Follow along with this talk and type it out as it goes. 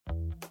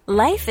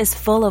Life is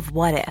full of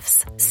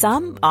what-ifs.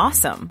 Some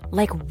awesome,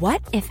 like what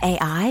if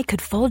AI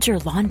could fold your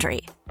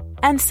laundry?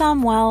 And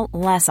some, well,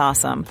 less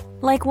awesome,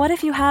 like what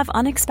if you have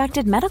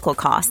unexpected medical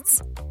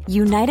costs?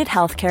 United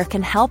Healthcare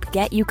can help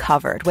get you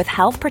covered with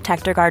Health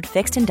Protector Guard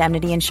fixed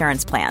indemnity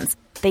insurance plans.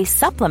 They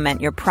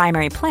supplement your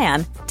primary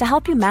plan to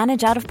help you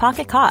manage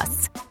out-of-pocket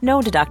costs.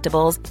 No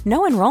deductibles,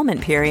 no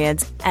enrollment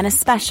periods, and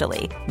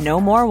especially no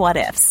more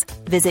what-ifs.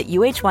 Visit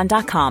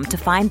uh1.com to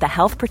find the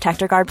Health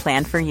Protector Guard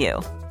plan for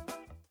you.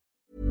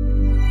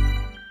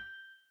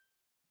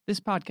 This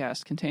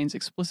podcast contains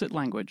explicit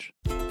language.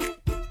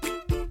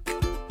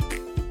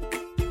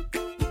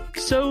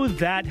 So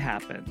that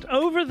happened.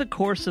 Over the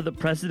course of the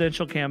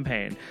presidential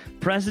campaign,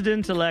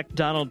 President-elect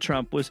Donald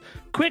Trump was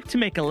quick to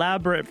make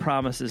elaborate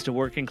promises to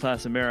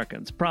working-class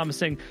Americans,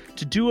 promising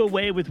to do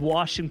away with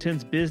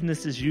Washington's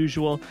business as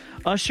usual,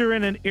 usher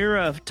in an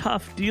era of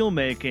tough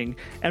deal-making,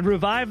 and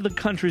revive the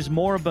country's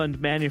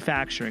moribund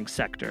manufacturing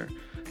sector.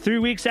 3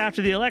 weeks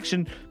after the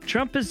election,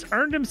 Trump has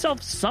earned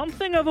himself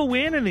something of a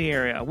win in the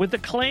area, with a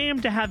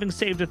claim to having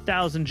saved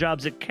 1,000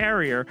 jobs at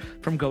Carrier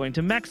from going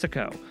to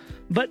Mexico.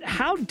 But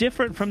how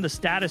different from the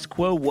status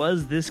quo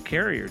was this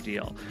Carrier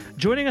deal?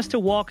 Joining us to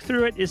walk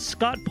through it is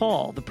Scott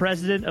Paul, the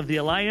president of the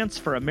Alliance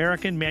for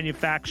American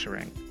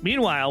Manufacturing.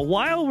 Meanwhile,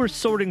 while we're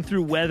sorting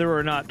through whether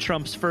or not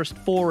Trump's first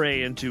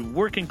foray into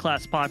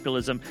working-class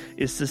populism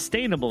is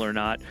sustainable or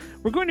not,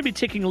 we're going to be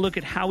taking a look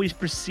at how he's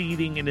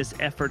proceeding in his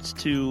efforts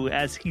to,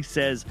 as he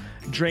says,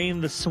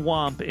 drain the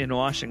swamp in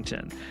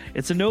Washington.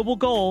 It's a noble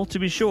goal, to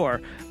be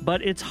sure,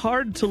 but it's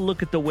hard to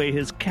look at the way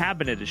his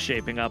cabinet is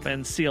shaping up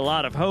and see a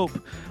lot of hope.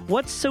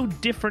 What's so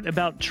different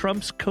about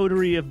Trump's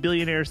coterie of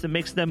billionaires that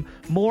makes them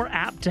more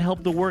apt to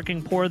help the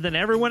working poor than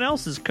everyone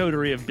else's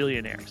coterie of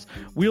billionaires?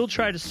 We'll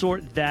try to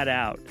sort that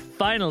out.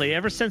 Finally,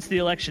 ever since the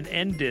election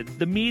ended,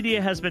 the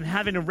media has been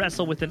having to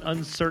wrestle with an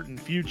uncertain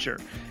future,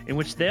 in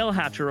which they'll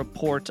have to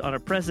report on a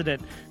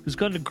president who's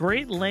gone to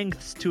great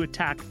lengths to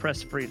attack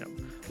press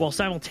freedom, while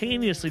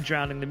simultaneously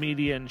drowning the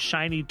media in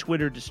shiny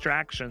Twitter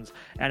distractions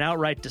and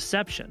outright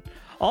deception.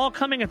 All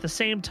coming at the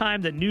same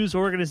time that news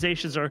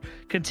organizations are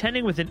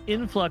contending with an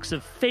influx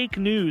of fake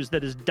news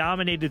that has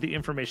dominated the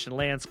information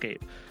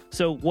landscape.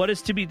 So what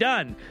is to be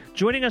done?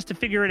 Joining us to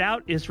figure it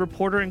out is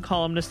reporter and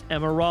columnist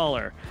Emma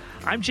Roller.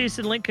 I'm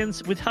Jason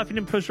Linkins with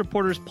Huffington Post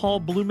reporters Paul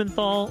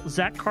Blumenthal,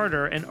 Zach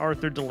Carter, and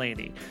Arthur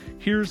Delaney.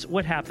 Here's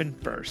what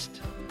happened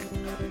first.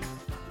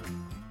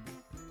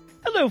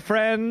 Hello,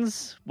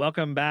 friends.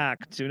 Welcome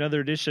back to another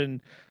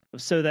edition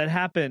of So That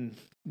Happened,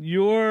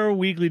 your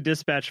weekly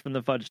dispatch from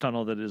the fudge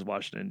tunnel that is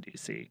Washington,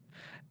 D.C.,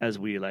 as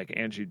we, like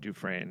Andrew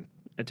Dufresne,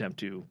 attempt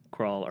to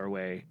crawl our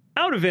way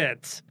out of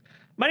it.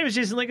 My name is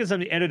Jason Linkins. I'm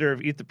the editor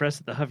of Eat the Press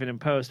at the Huffington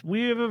Post.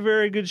 We have a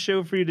very good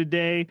show for you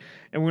today,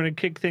 and we're going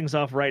to kick things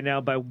off right now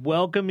by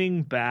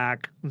welcoming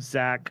back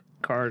Zach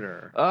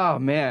Carter. Oh,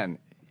 man.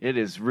 It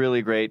is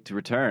really great to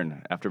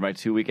return after my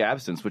 2-week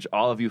absence, which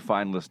all of you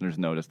fine listeners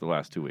noticed the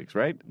last 2 weeks,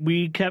 right?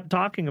 We kept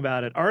talking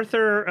about it.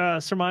 Arthur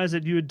surmised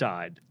that you had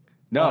died.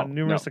 On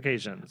numerous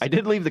occasions. I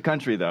did leave the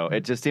country, though.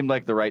 It just seemed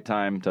like the right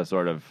time to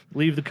sort of...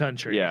 leave the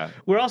country. Yeah.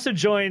 We're also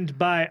joined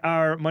by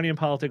our money and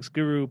politics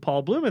guru,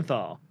 Paul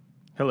Blumenthal.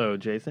 Hello,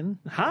 Jason.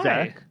 Hi.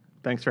 Zach.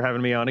 Thanks for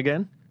having me on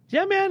again.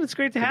 Yeah, man. It's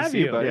great to have see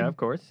you, buddy. Yeah, of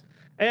course.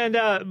 And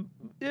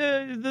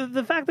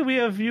the fact that we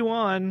have you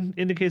on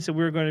indicates that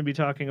we're going to be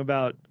talking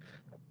about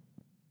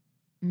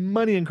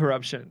money and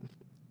corruption.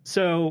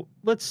 So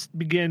let's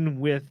begin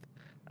with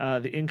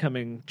the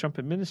incoming Trump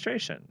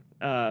administration,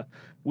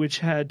 which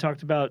had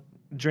talked about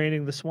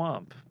draining the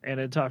swamp, and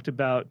it talked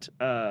about,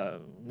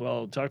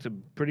 talked a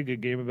pretty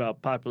good game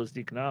about populist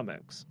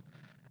economics.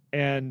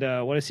 And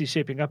what I see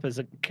shaping up is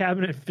a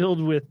cabinet filled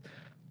with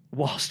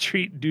Wall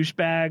Street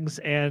douchebags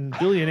and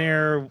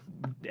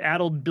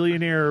addled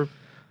billionaire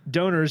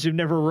donors who've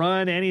never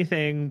run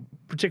anything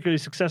particularly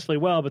successfully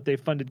well, but they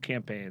funded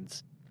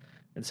campaigns.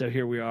 And so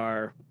here we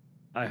are.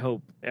 I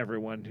hope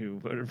everyone who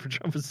voted for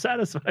Trump is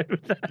satisfied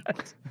with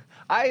that.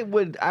 I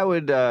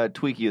would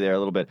tweak you there a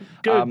little bit.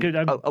 Good.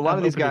 A lot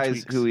of these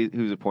guys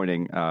who's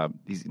appointing,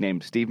 he's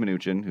named Steve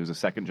Mnuchin, who's a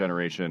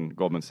second-generation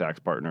Goldman Sachs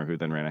partner who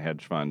then ran a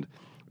hedge fund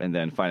and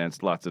then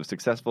financed lots of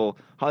successful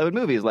Hollywood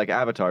movies like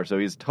Avatar. So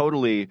he's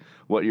totally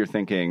what you're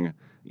thinking,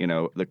 you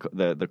know,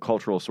 the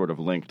cultural sort of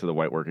link to the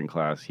white working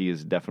class. He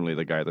is definitely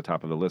the guy at the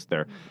top of the list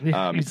there.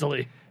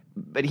 Easily.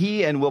 But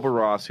he and Wilbur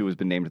Ross, who has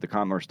been named to the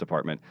Commerce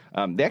Department,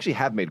 they actually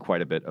have made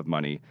quite a bit of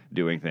money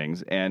doing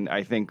things. And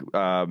I think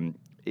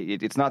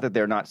it's not that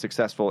they're not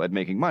successful at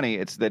making money.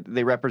 It's that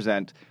they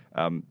represent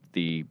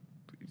the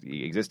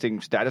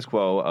existing status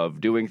quo of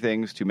doing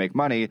things to make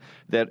money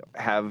that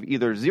have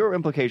either zero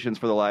implications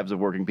for the lives of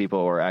working people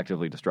or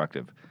actively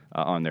destructive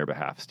on their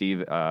behalf.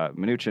 Steve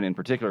Mnuchin, in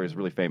particular, is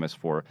really famous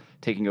for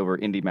taking over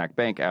IndyMac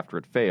Bank after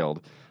it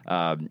failed.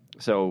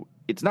 So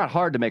it's not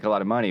hard to make a lot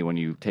of money when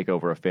you take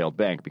over a failed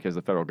bank because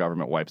the federal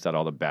government wipes out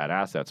all the bad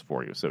assets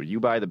for you. So you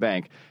buy the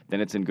bank,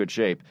 then it's in good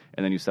shape,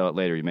 and then you sell it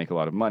later. You make a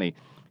lot of money.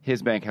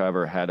 His bank,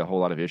 however, had a whole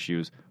lot of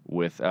issues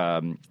with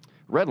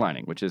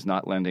redlining, which is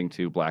not lending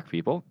to black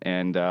people,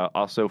 and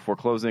also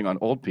foreclosing on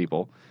old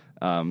people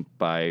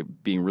by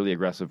being really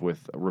aggressive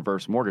with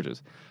reverse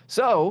mortgages.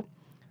 So,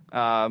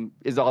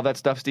 is all that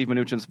stuff Steve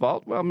Mnuchin's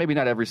fault? Well, maybe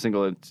not every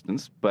single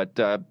instance, but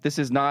this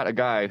is not a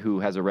guy who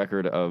has a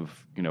record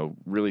of,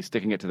 really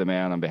sticking it to the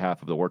man on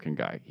behalf of the working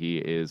guy. He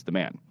is the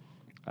man,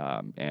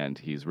 and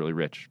he's really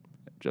rich,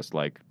 just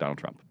like Donald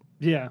Trump.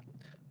 Yeah.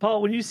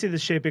 Paul, when you see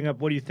this shaping up,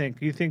 what do you think?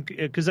 Do you think,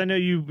 because I know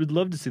you would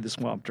love to see the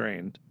swamp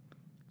drained.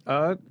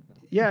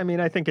 Yeah, I mean,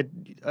 I think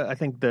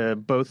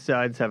both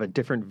sides have a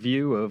different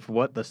view of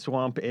what the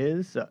swamp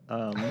is.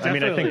 I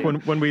mean, I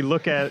think when we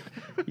look at,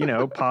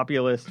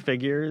 populist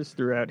figures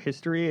throughout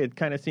history, it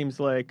kind of seems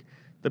like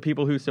the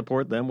people who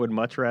support them would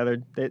much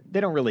rather, they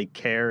don't really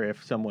care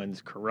if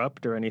someone's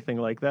corrupt or anything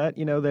like that.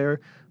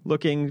 They're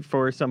looking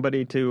for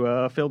somebody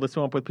to fill the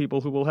swamp with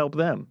people who will help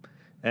them.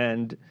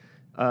 And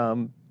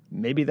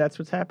maybe that's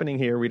what's happening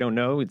here. We don't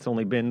know. It's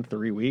only been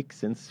 3 weeks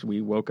since we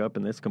woke up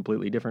in this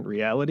completely different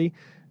reality.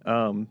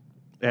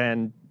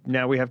 And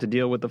now we have to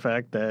deal with the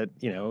fact that,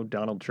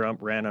 Donald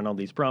Trump ran on all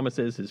these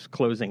promises. His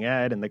closing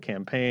ad in the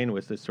campaign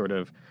was this sort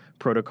of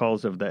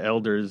protocols of the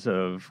elders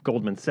of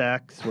Goldman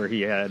Sachs, where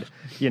he had,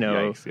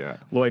 Yikes, yeah.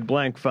 Lloyd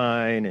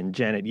Blankfein and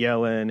Janet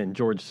Yellen and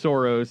George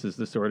Soros as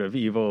the sort of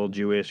evil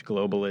Jewish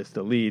globalist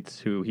elites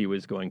who he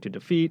was going to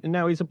defeat. And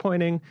now he's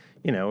appointing,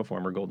 a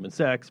former Goldman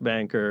Sachs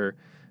banker,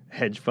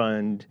 hedge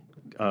fund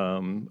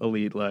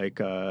elite like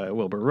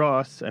Wilbur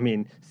Ross. I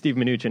mean, Steve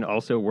Mnuchin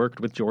also worked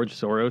with George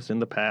Soros in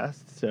the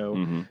past.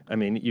 So, I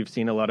mean, you've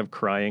seen a lot of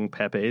crying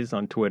Pepes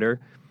on Twitter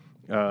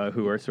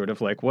who are sort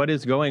of like, what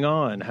is going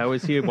on? Why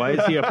is he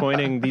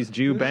appointing these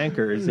Jew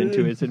bankers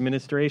into his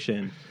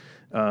administration?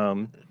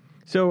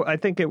 So I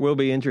think it will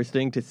be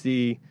interesting to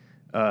see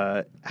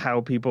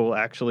how people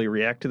actually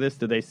react to this.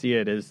 Do they see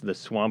it as the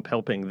swamp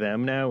helping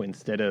them now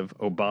instead of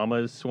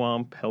Obama's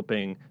swamp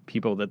helping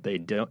people that they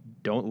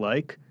don't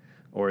like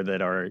or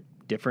that are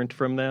different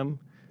from them?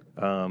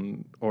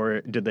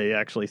 Or did they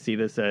actually see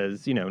this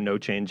as, no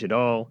change at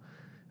all?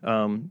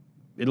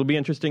 It'll be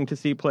interesting to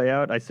see play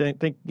out. I think,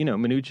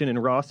 Mnuchin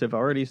and Ross have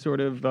already sort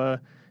of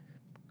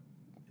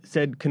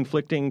said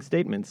conflicting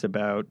statements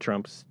about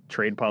Trump's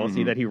trade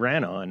policy that he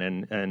ran on.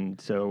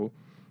 And so,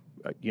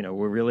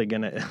 we're really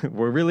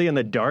in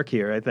the dark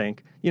here, I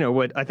think.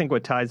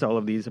 What ties all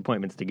of these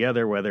appointments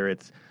together, whether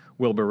it's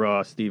Wilbur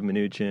Ross, Steve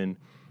Mnuchin,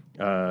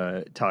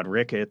 Todd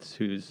Ricketts,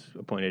 who's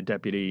appointed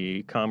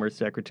Deputy Commerce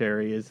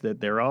Secretary, is that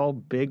they're all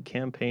big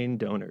campaign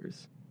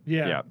donors.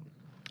 Yeah.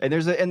 And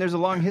there's a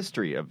long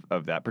history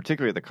of that,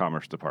 particularly at the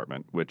Commerce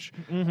Department, which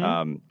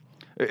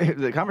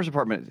the Commerce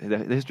Department, the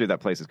history of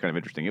that place is kind of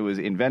interesting. It was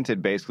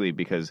invented basically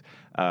because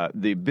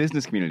the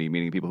business community,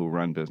 meaning people who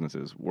run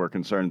businesses, were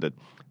concerned that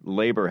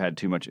labor had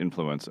too much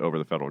influence over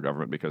the federal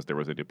government because there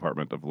was a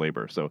Department of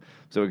Labor. So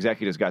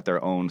executives got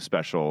their own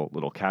special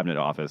little cabinet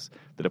office,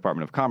 the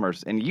Department of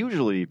Commerce, and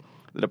usually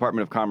the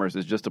Department of Commerce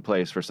is just a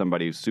place for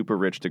somebody who's super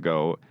rich to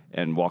go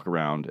and walk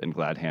around and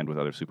glad hand with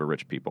other super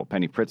rich people.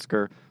 Penny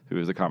Pritzker, who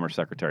is the Commerce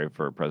Secretary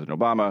for President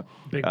Obama.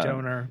 Big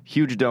donor.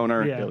 Huge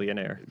donor. Yeah.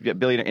 Billionaire. Yeah,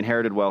 billionaire,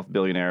 inherited wealth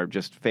billionaire,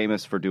 just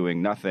famous for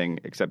doing nothing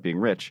except being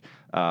rich.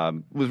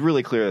 It was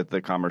really clear that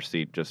the Commerce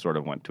seat just sort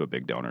of went to a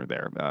big donor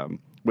there,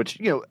 which,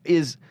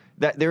 is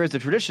that there is a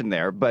tradition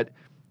there, but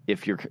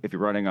if you're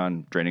running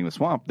on draining the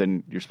swamp,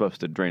 then you're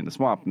supposed to drain the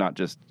swamp, not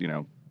just,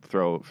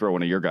 throw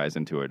one of your guys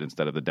into it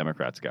instead of the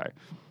Democrats guy.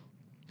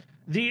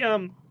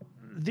 The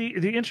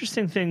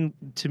interesting thing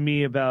to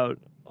me about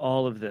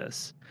all of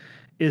this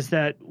is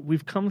that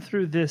we've come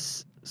through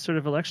this sort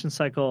of election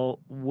cycle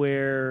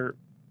where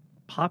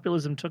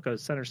populism took a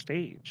center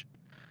stage.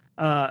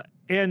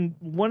 And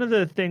one of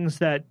the things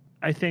that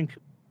I think,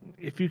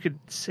 if you could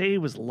say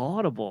was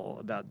laudable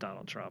about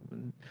Donald Trump,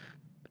 and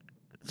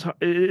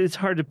it's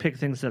hard to pick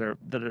things that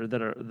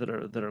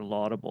are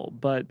laudable,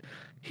 but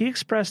he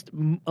expressed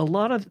a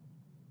lot of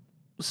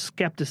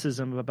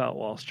skepticism about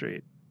Wall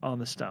Street on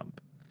the stump,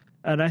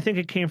 and I think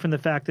it came from the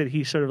fact that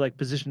he sort of like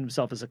positioned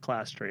himself as a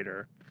class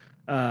trader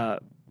for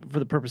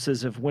the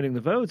purposes of winning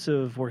the votes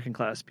of working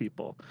class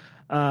people,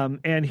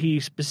 and he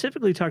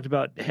specifically talked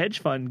about hedge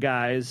fund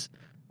guys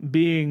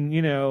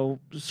being,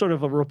 sort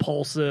of a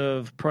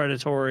repulsive,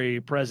 predatory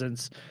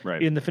presence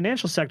in the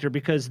financial sector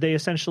because they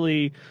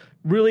essentially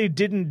really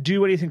didn't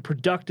do anything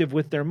productive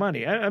with their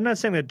money. I'm not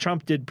saying that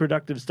Trump did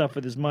productive stuff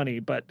with his money,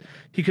 but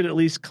he could at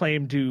least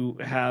claim to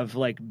have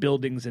like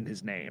buildings in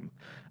his name.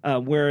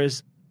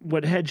 Whereas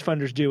what hedge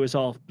funders do is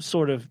all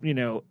sort of,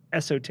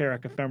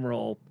 esoteric,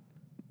 ephemeral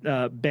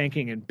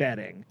banking and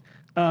betting.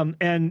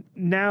 And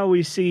now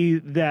we see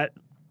that,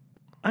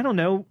 I don't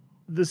know,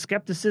 the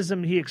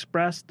skepticism he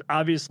expressed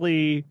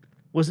obviously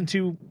wasn't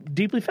too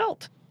deeply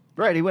felt.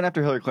 Right. He went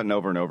after Hillary Clinton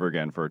over and over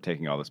again for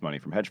taking all this money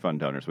from hedge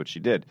fund donors, which she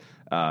did.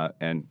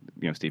 And,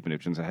 Steve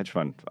Mnuchin's a hedge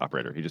fund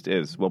operator. He just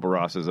is. Wilbur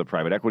Ross is a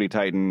private equity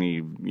titan.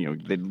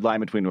 The line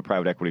between a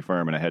private equity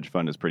firm and a hedge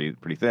fund is pretty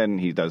thin.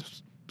 He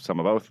does some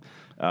of both.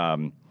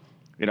 And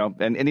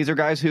these are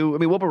guys who,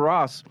 Wilbur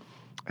Ross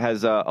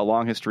has a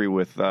long history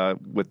with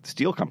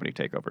steel company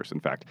takeovers, in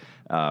fact.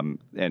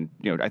 And,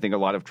 I think a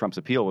lot of Trump's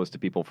appeal was to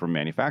people from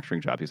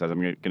manufacturing jobs. He says, I'm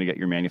going to get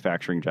your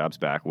manufacturing jobs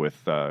back with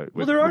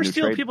well, there are new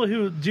still trade. people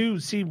who do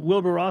see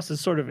Wilbur Ross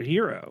as sort of a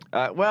hero.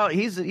 Well,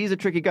 he's a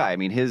tricky guy. I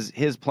mean,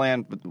 his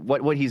plan,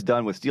 what he's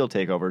done with steel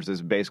takeovers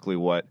is basically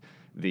what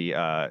the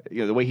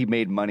way he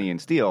made money in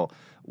steel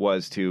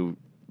was to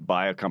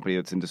buy a company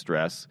that's in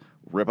distress,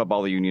 rip up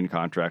all the union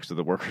contracts so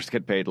the workers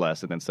get paid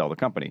less, and then sell the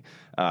company.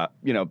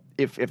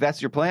 If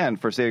that's your plan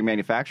for saving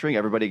manufacturing,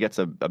 everybody gets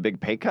a big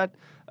pay cut.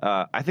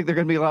 I think there are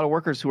going to be a lot of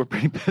workers who are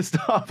pretty pissed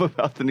off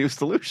about the new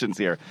solutions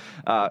here,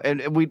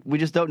 and we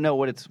just don't know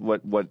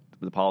what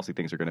the policy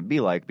things are going to be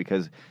like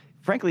because,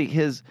 frankly,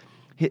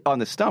 on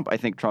the stump, I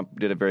think Trump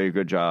did a very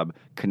good job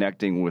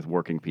connecting with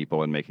working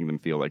people and making them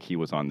feel like he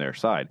was on their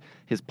side.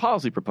 His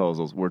policy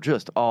proposals were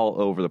just all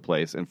over the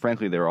place, and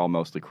frankly, they were all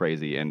mostly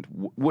crazy and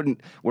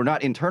were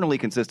not internally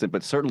consistent,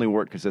 but certainly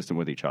weren't consistent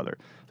with each other.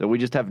 So we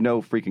just have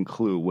no freaking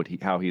clue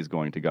how he's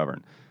going to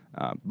govern.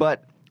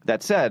 But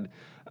that said,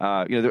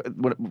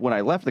 when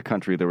I left the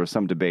country, there was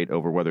some debate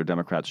over whether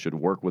Democrats should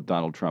work with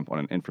Donald Trump on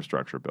an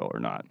infrastructure bill or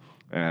not.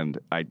 And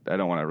I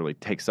don't want to really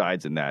take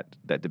sides in that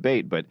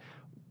debate, but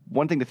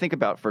one thing to think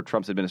about for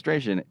Trump's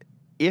administration,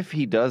 if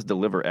he does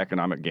deliver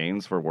economic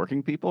gains for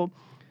working people,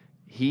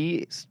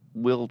 he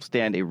will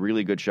stand a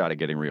really good shot at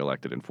getting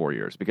reelected in 4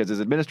 years because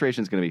his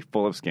administration is going to be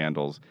full of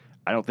scandals.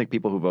 I don't think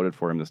people who voted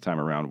for him this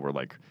time around were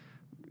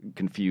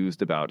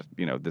confused about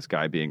this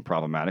guy being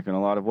problematic in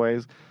a lot of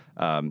ways.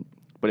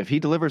 But if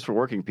he delivers for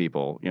working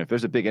people, if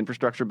there's a big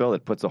infrastructure bill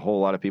that puts a whole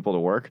lot of people to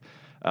work,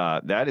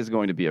 that is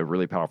going to be a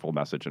really powerful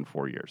message in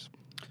 4 years.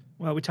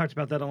 Well, we talked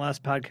about that on the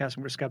last podcast, and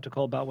we were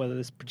skeptical about whether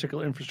this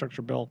particular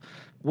infrastructure bill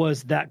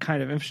was that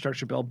kind of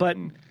infrastructure bill. But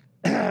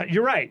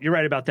you're right. You're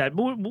right about that.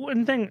 But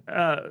one thing,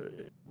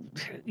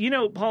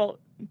 Paul,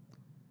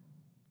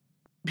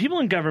 people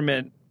in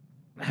government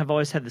have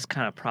always had this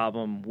kind of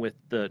problem with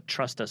the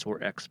trust us,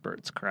 we're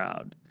experts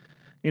crowd.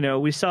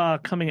 We saw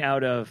coming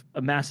out of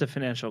a massive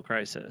financial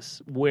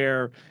crisis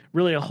where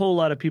really a whole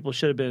lot of people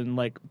should have been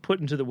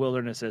put into the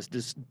wilderness as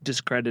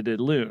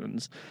discredited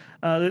loons.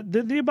 The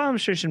Obama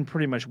administration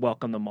pretty much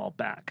welcomed them all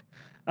back.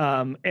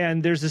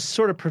 And there's this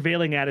sort of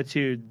prevailing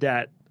attitude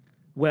that,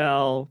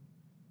 well,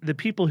 the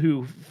people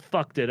who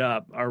fucked it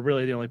up are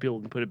really the only people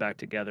who can put it back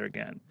together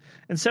again.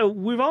 And so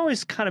we've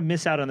always kind of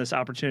missed out on this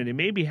opportunity,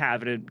 maybe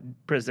have it in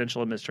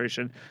presidential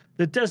administration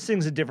that does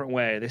things a different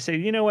way. They say,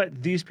 you know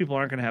what, these people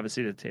aren't going to have a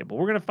seat at the table.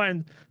 We're going to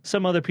find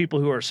some other people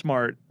who are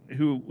smart,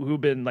 who've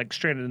been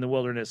stranded in the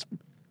wilderness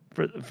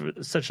for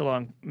such a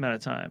long amount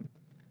of time.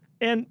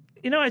 And,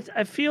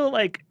 I feel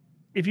like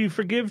if you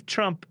forgive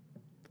Trump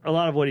a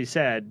lot of what he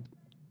said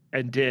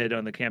and did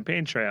on the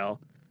campaign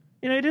trail,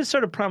 he did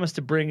sort of promise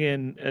to bring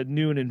in a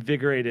new and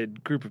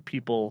invigorated group of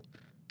people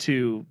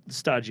to the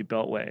stodgy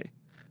Beltway.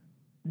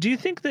 Do you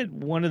think that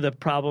one of the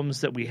problems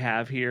that we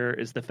have here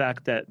is the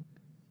fact that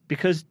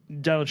because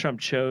Donald Trump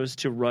chose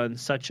to run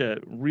such a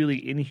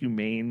really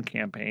inhumane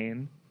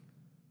campaign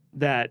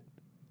that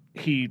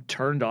he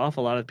turned off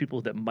a lot of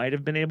people that might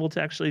have been able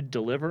to actually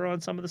deliver on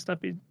some of the stuff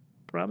he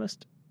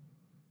promised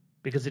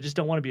because they just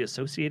don't want to be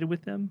associated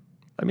with him?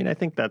 I mean, I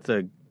think that's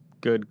a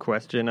good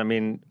question. I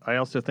mean, I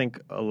also think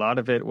a lot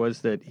of it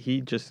was that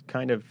he just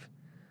kind of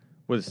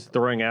was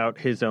throwing out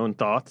his own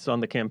thoughts on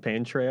the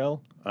campaign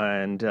trail.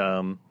 And,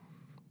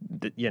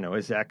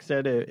 as Zach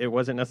said, it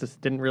wasn't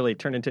didn't really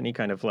turn into any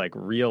kind of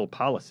real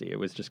policy. It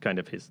was just kind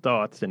of his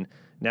thoughts. And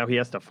now he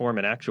has to form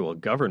an actual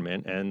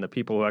government. And the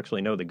people who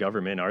actually know the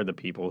government are the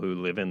people who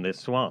live in this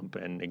swamp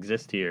and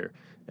exist here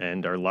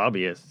and are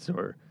lobbyists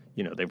or,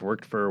 they've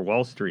worked for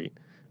Wall Street.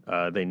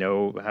 They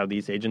know how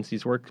these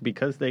agencies work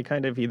because they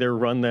kind of either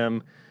run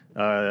them,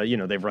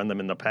 they've run them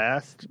in the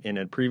past in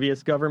a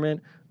previous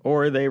government,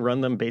 or they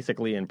run them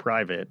basically in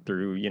private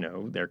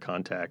through, their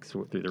contacts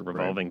through the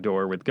revolving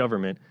door with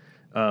government.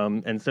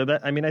 And so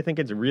that, I think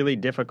it's really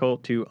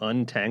difficult to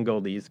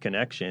untangle these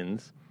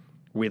connections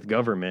with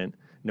government.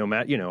 No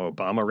matter,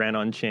 Obama ran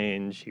on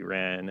change. He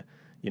ran,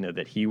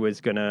 that he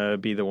was going to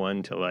be the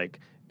one to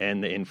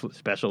and the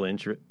special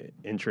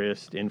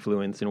interest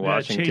influence in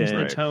Washington. Change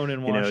the tone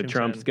in Washington.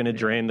 Trump's going to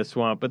drain the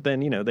swamp. But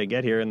then, they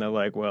get here and they're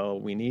like, well,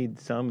 we need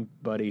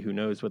somebody who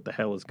knows what the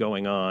hell is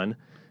going on.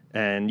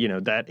 And,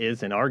 that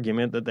is an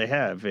argument that they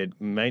have. It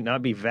might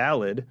not be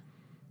valid,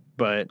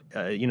 but,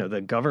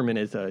 the government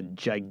is a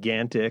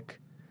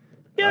gigantic.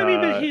 Yeah,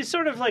 but he's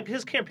sort of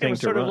his campaign was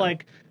sort of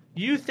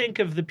you think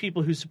of the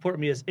people who support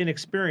me as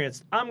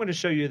inexperienced. I'm going to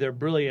show you they're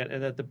brilliant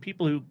and that the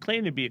people who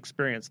claim to be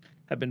experienced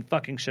have been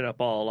fucking shit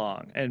up all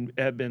along and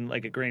have been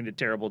agreeing to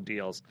terrible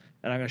deals.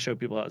 And I'm going to show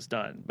people how it's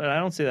done. But I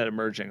don't see that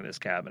emerging in this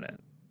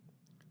cabinet.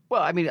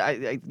 Well,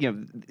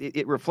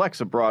 it reflects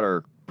a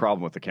broader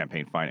problem with the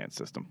campaign finance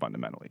system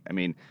fundamentally.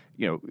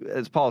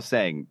 As Paul is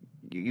saying,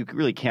 you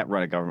really can't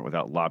run a government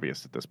without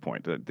lobbyists at this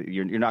point.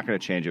 You're not going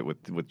to change it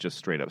with just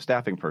straight up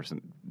staffing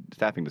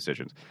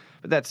decisions.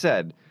 But that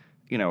said,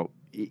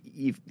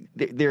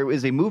 there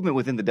is a movement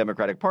within the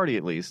Democratic Party,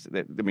 at least.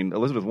 That, I mean,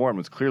 Elizabeth Warren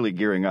was clearly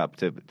gearing up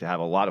to have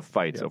a lot of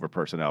fights over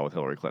personnel with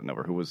Hillary Clinton,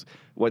 over who was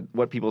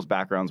what people's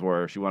backgrounds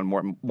were. She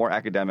wanted more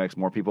academics,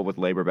 more people with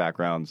labor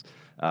backgrounds.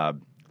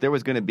 There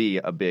was going to be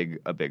a big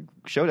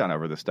showdown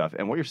over this stuff.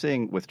 And what you're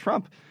seeing with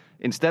Trump,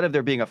 instead of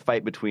there being a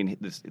fight between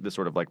this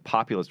sort of like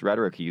populist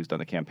rhetoric he used on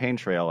the campaign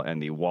trail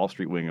and the Wall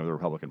Street wing of the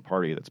Republican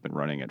Party that's been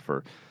running it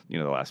for the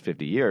last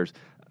 50 years.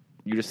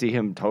 You just see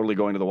him totally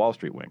going to the Wall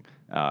Street wing,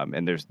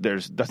 and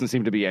there's doesn't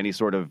seem to be any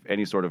sort of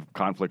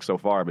conflict so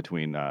far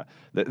between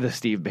the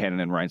Steve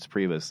Bannon and Reince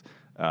Priebus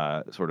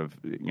sort of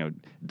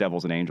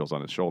devils and angels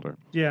on his shoulder.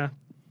 Yeah,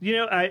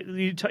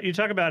 you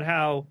talk about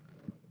how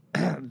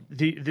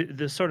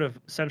the sort of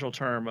central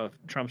term of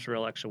Trump's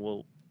reelection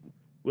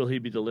will he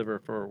be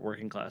delivered for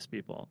working class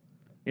people?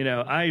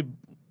 I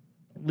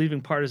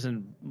leaving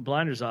partisan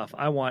blinders off.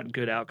 I want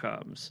good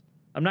outcomes.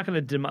 I'm not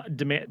going to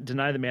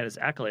deny the man his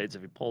accolades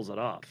if he pulls it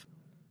off,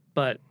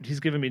 but he's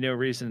given me no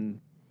reason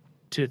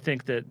to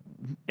think that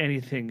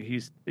anything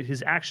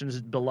his actions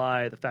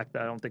belie the fact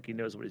that I don't think he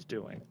knows what he's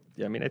doing.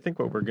 Yeah, I mean, I think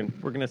what we're going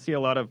to see a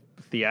lot of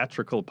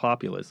theatrical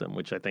populism,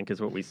 which I think is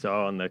what we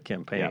saw on the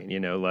campaign.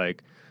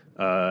 Yeah.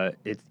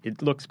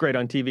 It looks great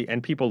on TV,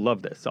 and people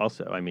love this.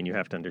 Also, I mean, you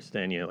have to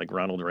understand. Like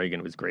Ronald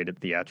Reagan was great at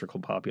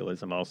theatrical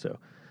populism, also.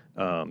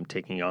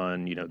 Taking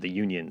on, the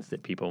unions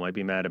that people might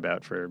be mad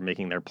about for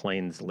making their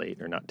planes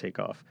late or not take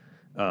off.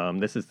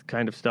 This is the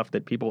kind of stuff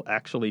that people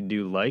actually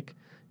do like,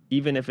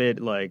 even if it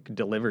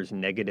delivers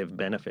negative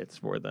benefits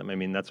for them. I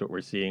mean, that's what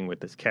we're seeing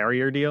with this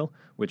carrier deal,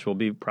 which will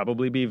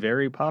probably be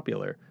very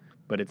popular,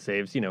 but it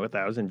saves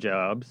 1,000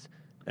 jobs,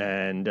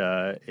 and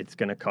it's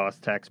going to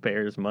cost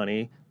taxpayers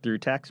money through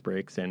tax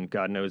breaks, and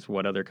God knows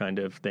what other kind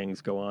of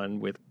things go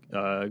on with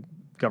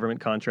government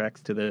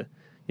contracts to the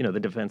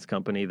defense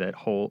company that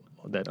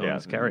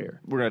owns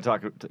Carrier. We're going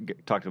to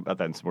talk about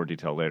that in some more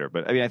detail later.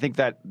 But I mean, I think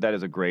that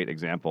is a great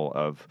example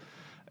of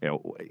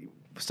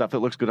stuff that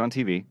looks good on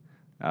TV.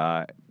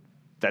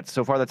 That's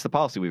the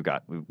policy we've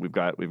got. We've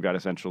got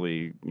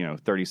essentially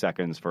 30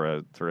 seconds for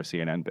a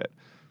CNN bit.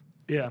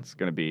 Yeah, it's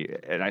going to be.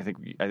 And I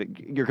think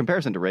your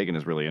comparison to Reagan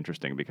is really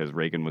interesting because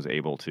Reagan was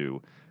able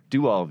to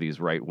do all of these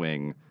right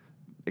wing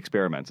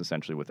experiments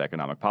essentially with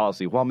economic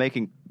policy while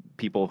making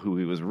people who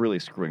he was really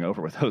screwing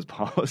over with those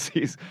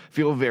policies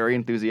feel very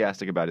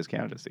enthusiastic about his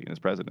candidacy and his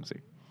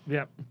presidency.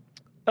 Yeah.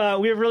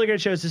 We have really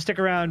great shows, so stick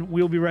around.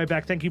 We'll be right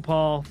back. Thank you,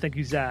 Paul. Thank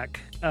you, Zach.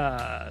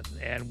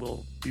 And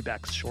we'll be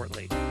back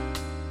shortly.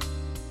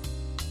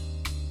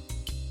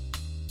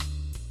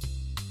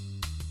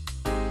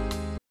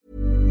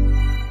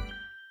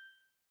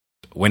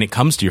 When it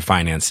comes to your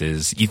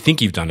finances, you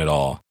think you've done it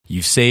all.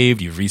 You've saved,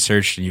 you've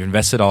researched, and you've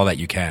invested all that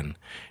you can.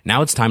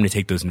 Now it's time to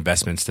take those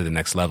investments to the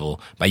next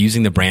level by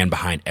using the brand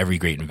behind every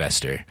great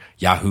investor,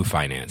 Yahoo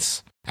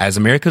Finance. As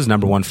America's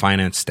 #1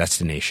 finance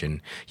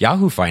destination,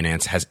 Yahoo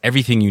Finance has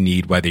everything you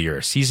need, whether you're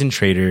a seasoned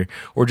trader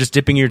or just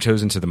dipping your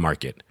toes into the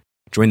market.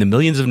 Join the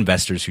millions of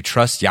investors who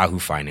trust Yahoo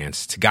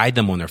Finance to guide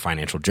them on their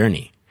financial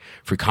journey.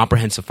 For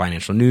comprehensive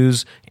financial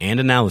news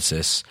and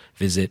analysis,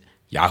 visit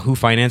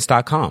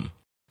yahoofinance.com.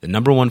 The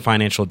 #1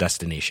 financial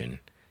destination,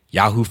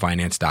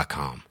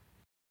 yahoofinance.com.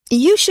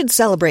 You should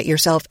celebrate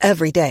yourself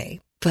every day,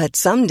 but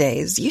some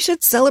days you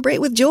should celebrate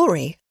with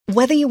jewelry.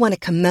 Whether you want to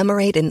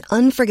commemorate an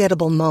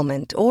unforgettable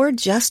moment or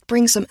just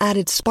bring some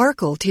added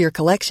sparkle to your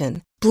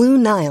collection, Blue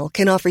Nile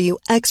can offer you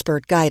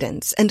expert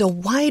guidance and a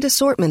wide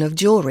assortment of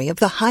jewelry of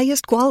the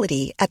highest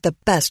quality at the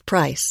best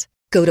price.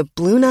 Go to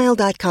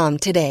BlueNile.com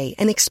today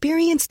and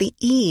experience the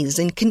ease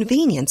and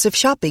convenience of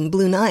shopping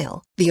Blue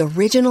Nile, the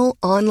original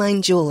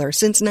online jeweler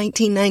since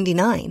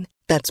 1999.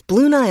 That's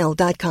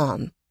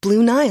BlueNile.com.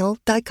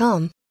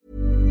 BlueNile.com.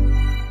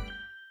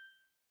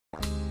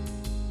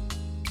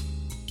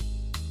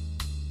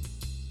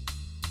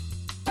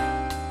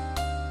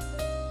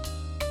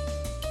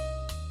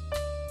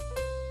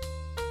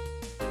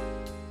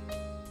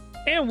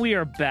 And we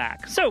are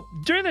back. So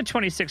during the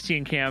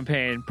 2016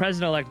 campaign,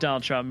 President-elect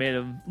Donald Trump made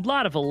a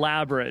lot of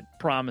elaborate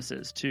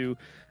promises to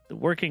the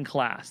working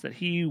class that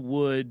he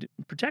would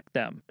protect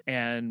them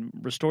and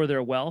restore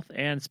their wealth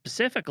and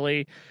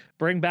specifically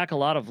bring back a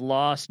lot of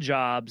lost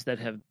jobs that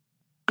have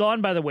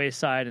gone by the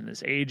wayside in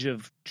this age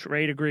of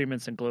trade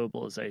agreements and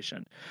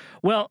globalization.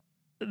 Well,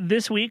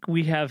 this week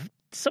we have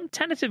some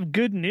tentative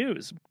good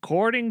news.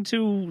 According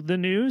to the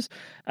news,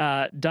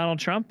 Donald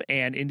Trump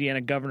and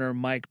Indiana Governor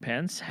Mike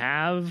Pence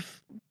have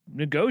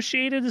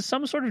negotiated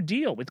some sort of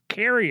deal with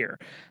Carrier,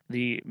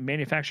 the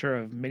manufacturer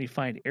of many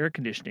fine air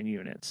conditioning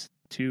units,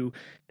 to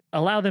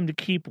allow them to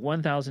keep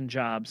 1,000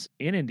 jobs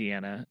in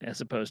Indiana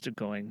as opposed to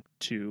going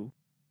to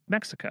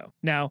Mexico.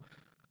 Now,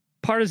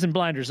 partisan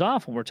blinders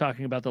off when we're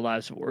talking about the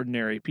lives of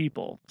ordinary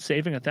people.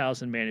 Saving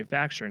 1,000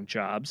 manufacturing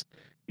jobs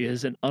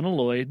is an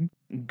unalloyed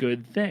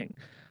good thing.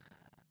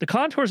 The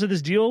contours of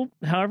this deal,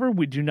 however,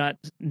 we do not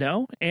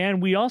know,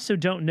 and we also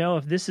don't know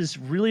if this is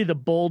really the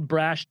bold,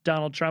 brash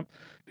Donald Trump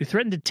who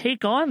threatened to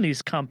take on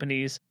these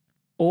companies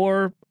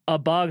or a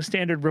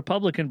bog-standard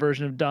Republican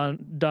version of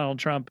Donald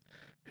Trump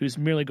who's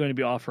merely going to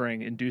be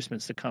offering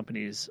inducements to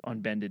companies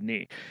on bended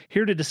knee.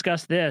 Here to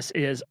discuss this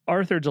is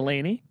Arthur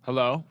Delaney.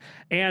 Hello.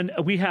 And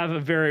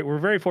we're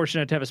very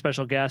fortunate to have a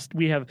special guest.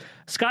 We have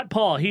Scott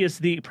Paul. He is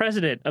the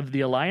president of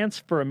the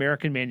Alliance for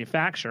American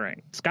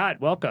Manufacturing.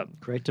 Scott, welcome.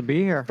 Great to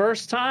be here.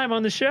 First time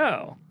on the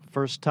show.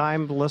 First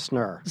time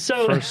listener.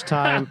 So first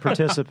time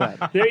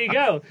participant. There you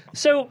go.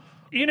 So,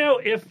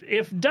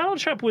 if Donald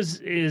Trump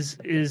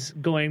is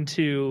going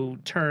to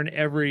turn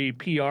every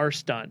PR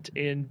stunt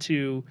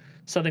into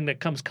something that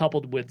comes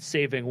coupled with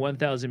saving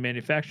 1,000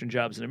 manufacturing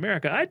jobs in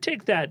America, I'd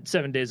take that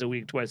 7 days a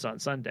week, twice on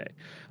Sunday.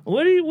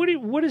 What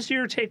is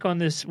your take on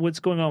this? What's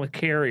going on with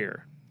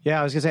Carrier? Yeah,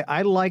 I was going to say,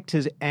 I liked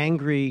his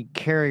angry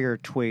Carrier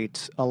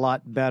tweets a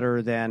lot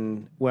better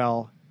than,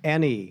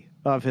 any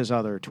of his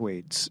other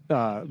tweets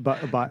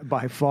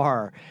by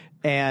far.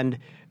 And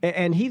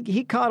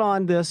he caught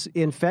on this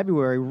in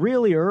February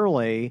really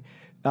early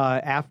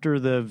after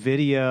the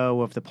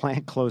video of the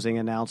plant closing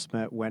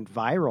announcement went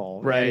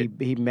viral. Right.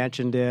 He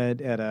mentioned it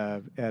at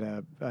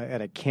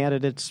a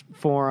candidates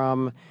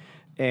forum.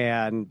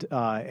 And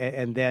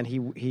then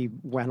he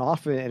went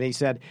off and he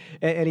said,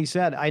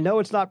 I know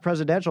it's not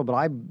presidential, but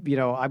I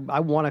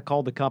want to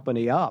call the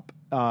company up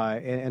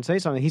and say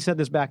something. He said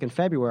this back in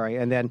February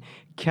and then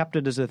kept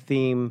it as a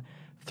theme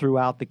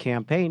throughout the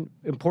campaign.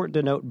 Important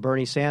to note,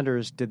 Bernie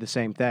Sanders did the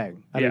same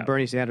thing. I mean,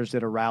 Bernie Sanders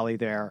did a rally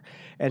there.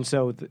 And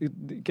so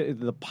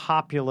the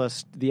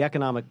populist, the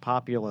economic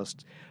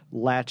populist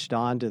latched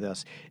onto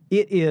this.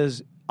 It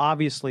is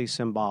obviously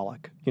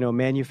symbolic.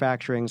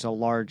 Manufacturing is a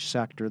large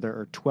sector. There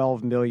are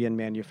 12 million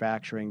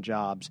manufacturing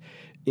jobs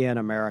in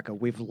America.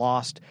 We've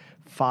lost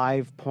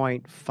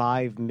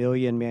 5.5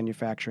 million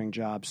manufacturing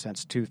jobs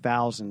since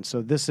 2000.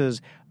 So this is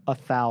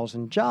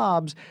 1,000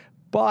 jobs,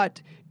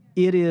 but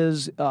it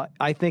is,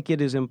 I think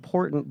it is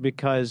important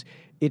because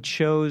it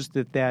shows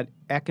that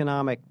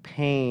economic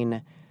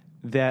pain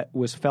that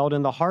was felt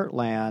in the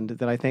heartland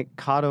that I think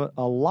caught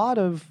a lot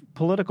of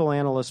political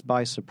analysts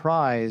by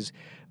surprise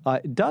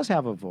does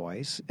have a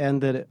voice, and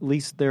that at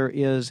least there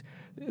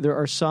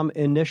are some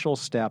initial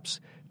steps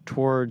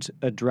towards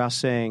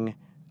addressing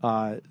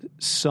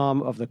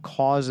some of the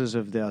causes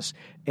of this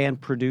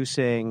and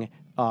producing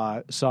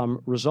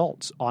some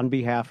results on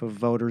behalf of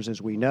voters,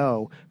 as we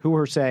know, who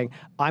are saying,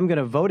 I'm going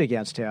to vote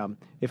against him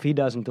if he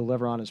doesn't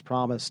deliver on his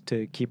promise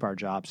to keep our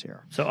jobs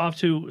here. So off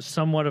to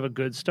somewhat of a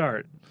good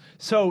start.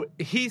 So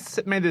he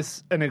made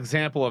this an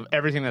example of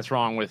everything that's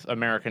wrong with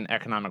American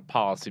economic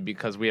policy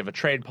because we have a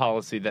trade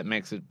policy that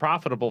makes it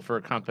profitable for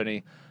a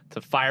company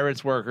to fire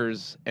its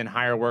workers and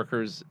hire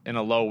workers in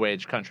a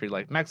low-wage country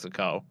like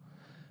Mexico.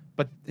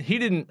 But he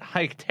didn't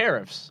hike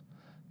tariffs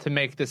to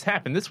make this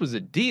happen. This was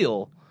a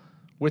deal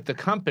with the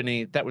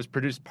company that was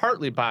produced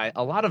partly by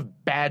a lot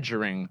of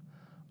badgering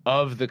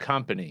of the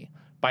company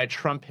by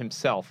Trump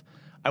himself.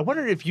 I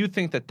wondered if you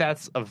think that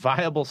that's a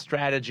viable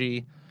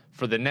strategy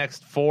for the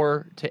next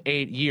 4 to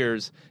 8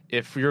 years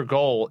if your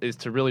goal is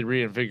to really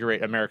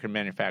reinvigorate American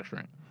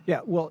manufacturing.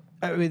 Yeah, well,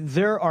 I mean,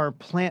 there are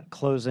plant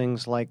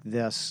closings like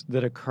this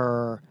that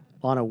occur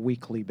on a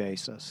weekly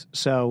basis.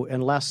 So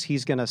unless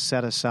he's going to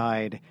set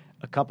aside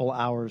a couple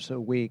hours a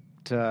week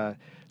to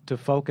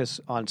focus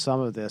on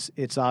some of this,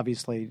 it's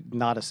obviously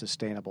not a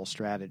sustainable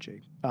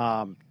strategy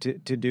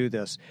to do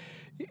this.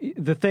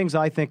 The things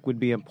I think would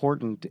be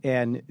important,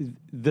 and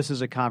this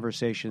is a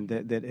conversation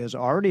that has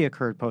already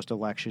occurred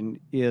post-election,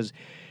 is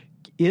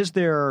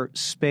there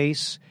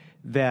space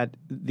that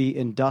the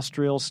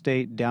industrial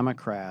state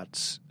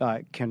Democrats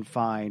can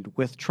find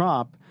with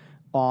Trump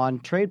on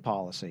trade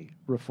policy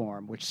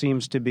reform, which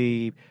seems to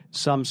be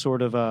some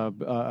sort of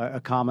a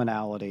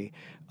commonality,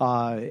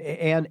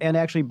 and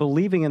actually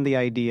believing in the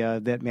idea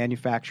that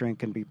manufacturing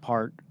can be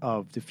part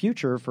of the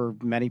future for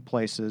many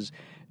places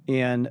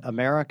in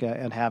America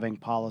and having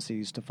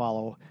policies to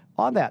follow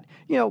on that.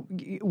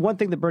 One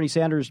thing that Bernie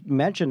Sanders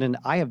mentioned, and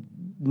I have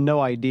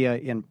no idea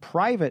in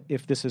private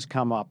if this has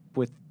come up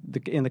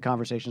in the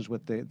conversations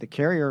with the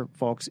Carrier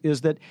folks,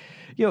 is that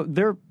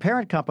their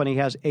parent company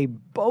has a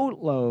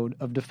boatload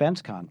of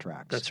defense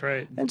contracts. That's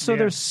right. And so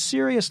there's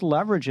serious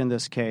leverage in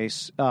this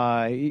case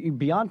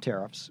beyond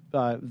tariffs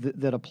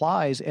that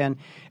applies. And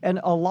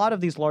a lot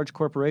of these large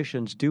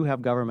corporations do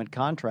have government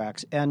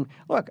contracts. And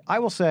look, I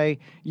will say,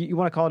 you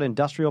want to call it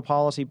industrial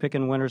policy,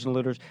 picking winners and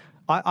looters.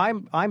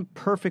 I'm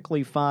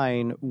perfectly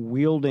fine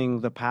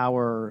wielding the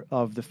power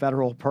of the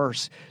federal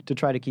purse to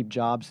try to keep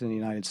jobs in the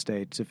United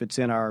States if it's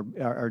in our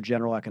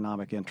general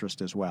economic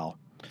interest as well.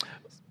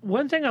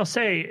 One thing I'll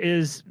say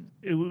is,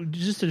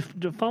 just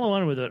to follow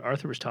on with what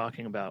Arthur was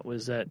talking about,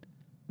 was that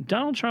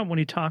Donald Trump, when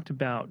he talked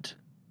about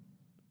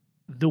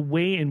the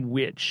way in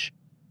which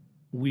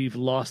we've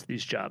lost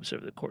these jobs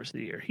over the course of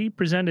the year, he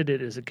presented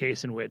it as a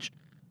case in which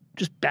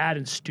just bad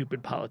and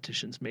stupid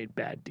politicians made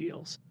bad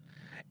deals.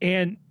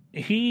 And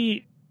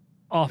he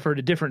offered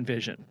a different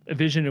vision, a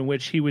vision in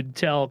which he would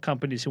tell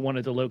companies who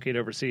wanted to locate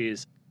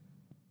overseas,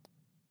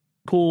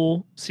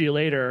 cool, see you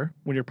later.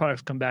 When your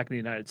products come back in the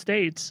United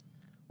States,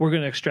 we're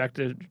going to extract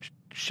a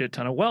shit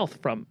ton of wealth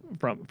from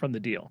the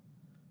deal.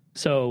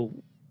 So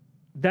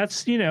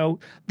That's,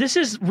 this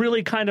is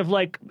really kind of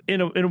like,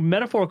 in a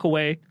metaphorical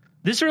way,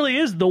 this really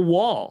is the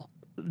wall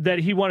that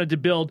he wanted to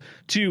build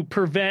to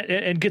prevent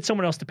and get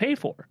someone else to pay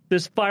for.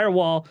 This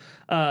firewall,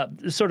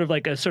 sort of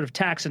like a sort of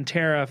tax and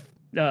tariff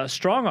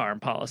strong arm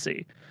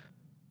policy.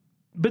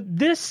 But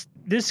this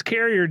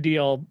carrier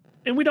deal,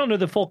 and we don't know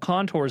the full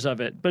contours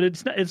of it, but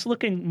it's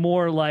looking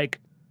more like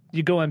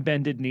you go on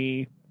bended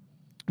knee,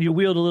 you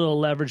wield a little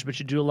leverage, but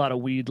you do a lot of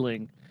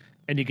wheedling,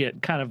 and you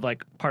get kind of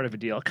like part of a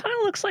deal. It kind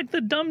of looks like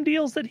the dumb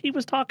deals that he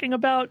was talking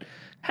about.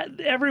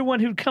 Everyone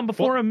who'd come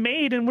before him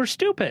made and were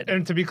stupid.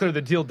 And to be clear,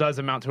 the deal does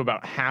amount to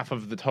about half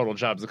of the total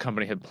jobs the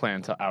company had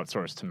planned to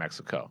outsource to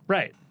Mexico.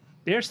 Right.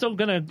 They're still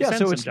going to send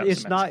so some it's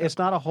jobs to Mexico. it's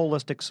not a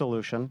holistic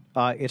solution.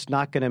 It's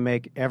not going to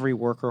make every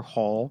worker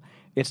whole.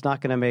 It's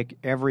not going to make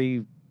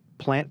every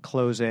plant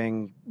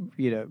closing,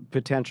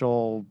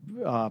 potential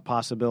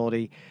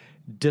possibility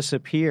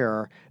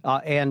disappear.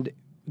 And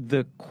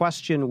the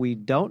question we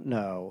don't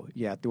know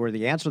yet, or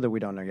the answer that we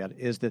don't know yet,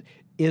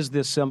 is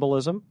this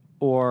symbolism,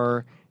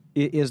 or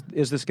is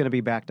this going to be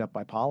backed up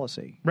by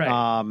policy?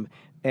 Right.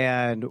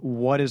 And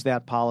what is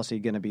that policy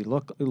going to be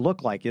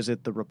look like? Is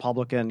it the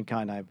Republican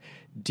kind of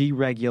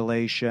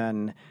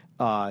deregulation,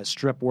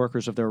 strip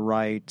workers of their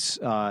rights,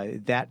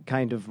 that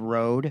kind of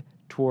road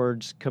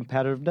towards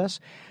competitiveness?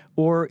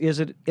 Or is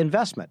it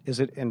investment? Is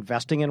it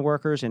investing in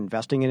workers,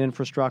 investing in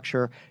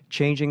infrastructure,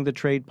 changing the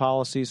trade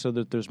policy so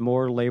that there's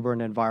more labor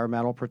and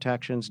environmental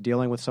protections,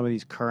 dealing with some of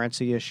these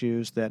currency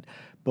issues that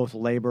both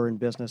labor and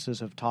businesses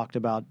have talked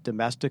about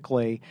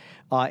domestically,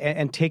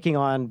 and taking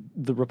on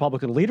the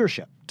Republican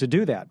leadership to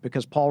do that?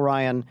 Because Paul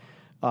Ryan,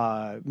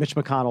 Mitch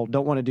McConnell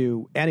don't want to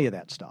do any of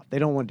that stuff. They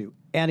don't want to do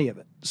any of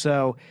it.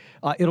 So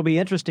it'll be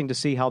interesting to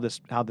see how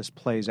this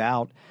plays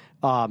out.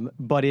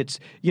 But it's,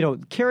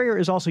 Carrier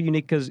is also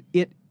unique because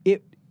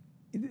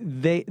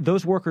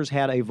those workers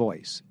had a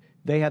voice.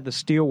 They had the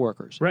steel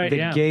workers. Right,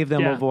 that gave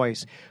them a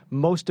voice.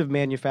 Most of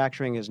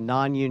manufacturing is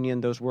non-union.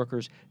 Those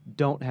workers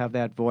don't have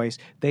that voice.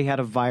 They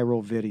had a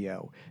viral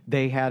video.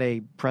 They had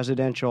a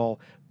presidential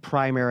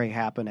primary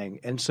happening.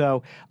 And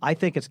so I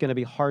think it's going to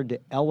be hard to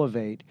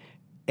elevate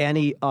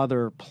any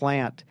other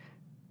plant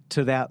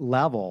to that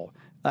level.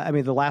 I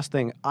mean, the last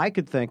thing I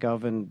could think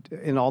of, and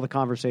in all the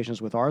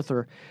conversations with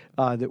Arthur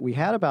that we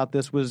had about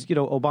this, was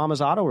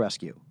Obama's auto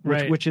rescue,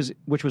 which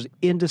was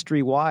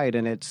industry wide,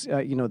 and it's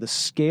the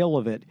scale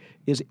of it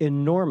is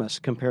enormous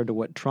compared to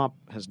what Trump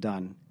has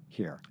done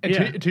here.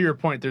 And to your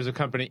point, there's a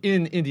company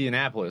in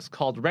Indianapolis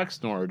called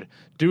Rexnord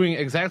doing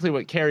exactly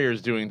what Carrier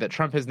is doing that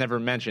Trump has never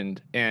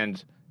mentioned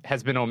and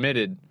has been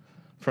omitted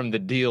from the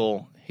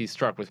deal he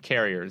struck with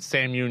Carrier.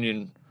 Same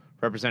union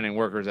representing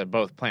workers at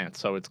both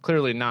plants, so it's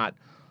clearly not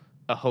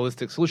a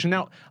holistic solution.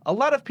 Now, a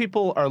lot of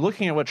people are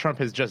looking at what Trump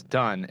has just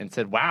done and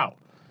said, wow,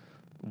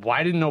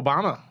 why didn't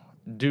Obama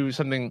do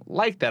something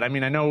like that? I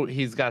mean, I know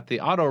he's got the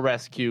auto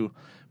rescue,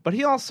 but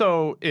he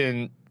also,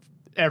 in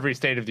every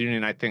State of the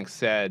Union, I think,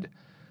 said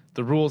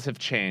the rules have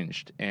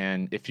changed.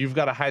 And if you've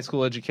got a high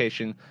school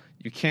education,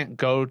 you can't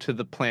go to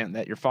the plant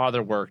that your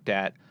father worked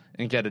at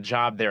and get a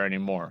job there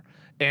anymore.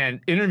 And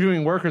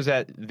interviewing workers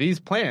at these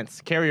plants,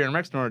 Carrier and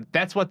Rexnord,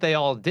 that's what they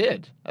all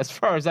did, as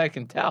far as I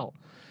can tell.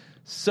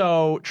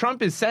 So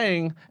Trump is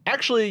saying,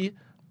 actually,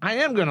 I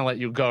am going to let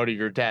you go to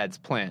your dad's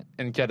plant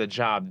and get a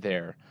job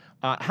there.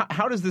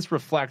 How does this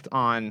reflect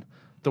on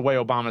the way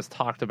Obama's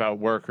talked about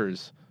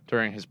workers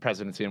during his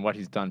presidency and what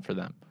he's done for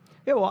them?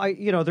 Yeah,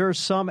 well, there are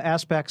some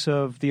aspects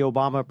of the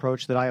Obama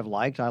approach that I have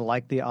liked. I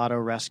like the auto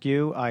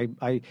rescue.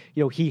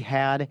 He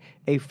had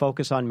a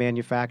focus on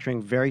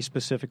manufacturing very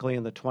specifically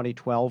in the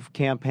 2012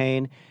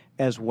 campaign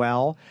as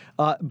well.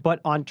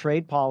 But on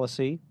trade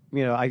policy,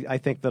 I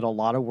think that a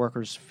lot of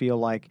workers feel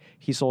like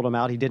he sold them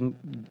out. He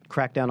didn't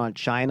crack down on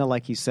China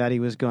like he said he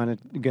was going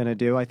to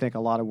do. I think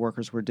a lot of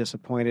workers were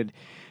disappointed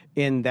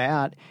in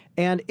that.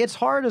 And it's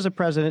hard as a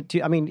president to,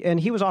 and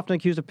he was often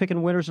accused of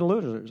picking winners and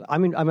losers. I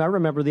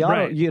remember the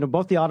auto,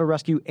 both the auto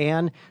rescue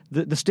and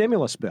the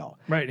stimulus bill.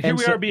 Right. Here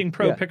we are being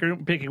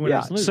picking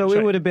winners and losers. So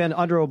it would have been,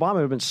 under Obama, it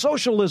would have been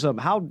socialism.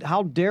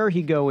 How dare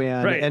he go in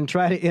and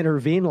try to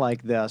intervene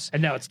like this?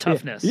 And now it's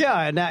toughness.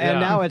 And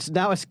now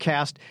it's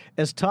cast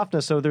as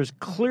toughness. So there's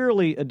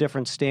clearly a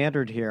different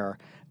standard here.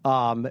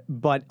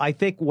 But I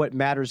think what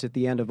matters at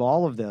the end of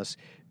all of this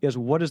is,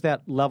 what does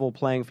that level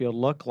playing field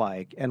look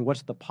like, and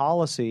what's the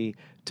policy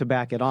to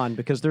back it on?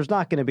 Because there's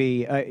not going to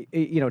be,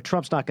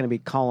 Trump's not going to be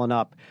calling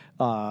up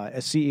a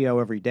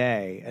CEO every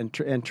day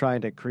and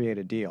trying to create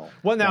a deal.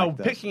 Well, now,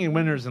 picking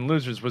winners and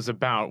losers was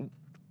about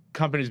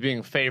companies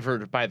being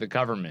favored by the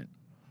government.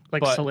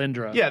 Like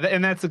Solyndra. Yeah,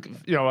 and that's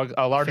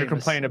a larger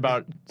complaint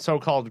about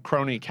so-called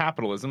crony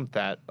capitalism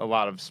that a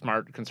lot of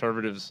smart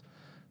conservatives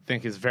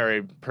think is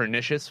very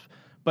pernicious.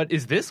 But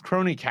is this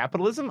crony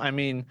capitalism? I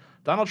mean,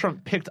 Donald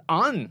Trump picked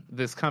on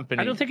this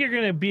company. I don't think you're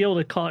going to be able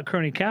to call it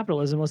crony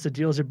capitalism unless the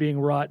deals are being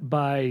wrought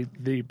by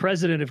the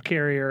president of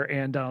Carrier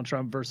and Donald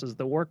Trump versus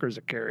the workers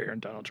of Carrier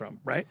and Donald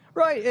Trump, right?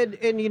 Right, and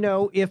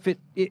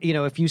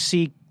if you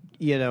see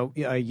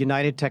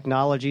United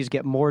Technologies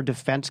get more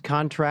defense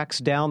contracts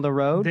down the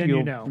road,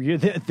 then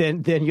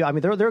I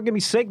mean, there are going to be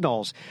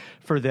signals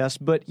for this,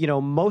 but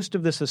most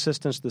of this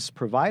assistance that's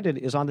provided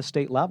is on the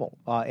state level,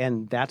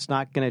 and that's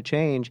not going to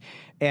change.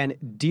 And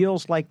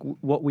deals like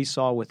what we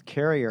saw with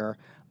Carrier,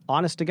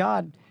 honest to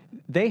God,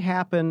 they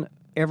happen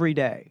every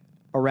day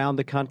around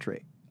the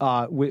country.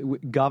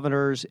 With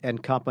governors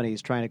and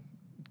companies trying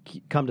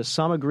to come to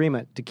some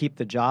agreement to keep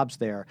the jobs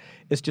there.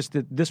 It's just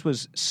that this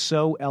was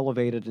so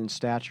elevated in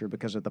stature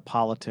because of the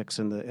politics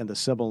and the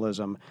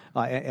symbolism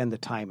and the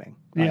timing.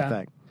 Yeah. I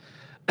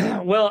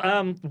think.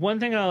 Well,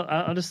 one thing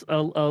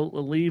I'll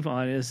leave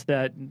on is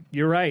that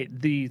you're right.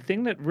 The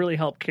thing that really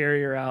helped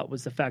Carrier out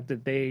was the fact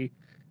that they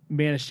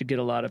managed to get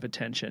a lot of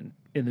attention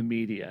in the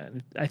media.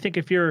 And I think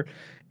if you're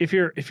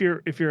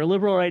a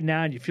liberal right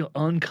now and you feel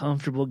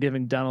uncomfortable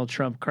giving Donald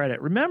Trump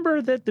credit,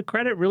 remember that the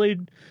credit really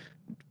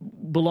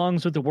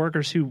belongs with the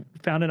workers who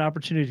found an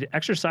opportunity to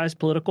exercise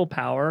political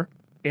power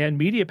and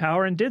media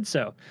power and did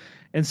so.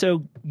 And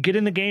so get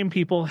in the game,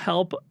 people.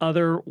 Help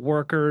other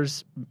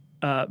workers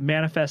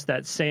manifest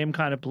that same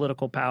kind of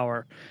political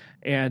power,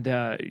 and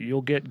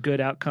you'll get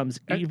good outcomes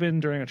even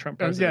during a Trump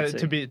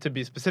presidency. To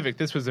be specific,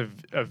 this was a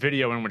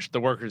video in which the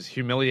workers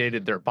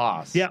humiliated their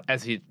boss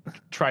as he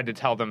tried to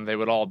tell them they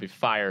would all be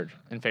fired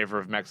in favor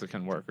of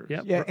Mexican workers.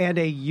 Yep. Yeah, and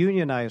a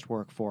unionized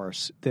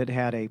workforce that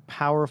had a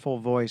powerful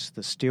voice,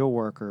 the steel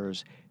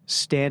workers,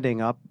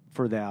 standing up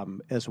for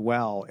them as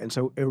well. And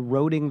so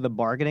eroding the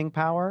bargaining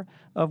power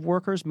of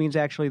workers means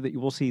actually that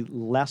you will see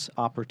less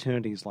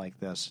opportunities like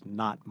this,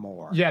 not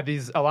more. Yeah,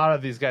 a lot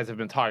of these guys have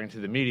been talking to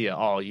the media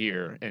all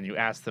year, and you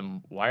ask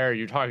them, why are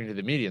you talking to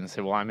the media? And they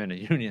say, well, I'm in a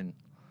union.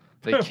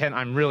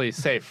 I'm really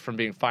safe from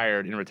being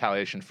fired in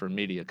retaliation for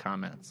media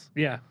comments.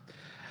 Yeah.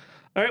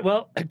 All right,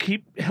 well,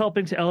 keep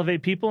helping to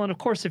elevate people. And, of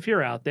course, if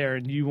you're out there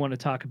and you want to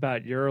talk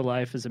about your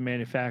life as a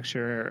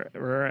manufacturer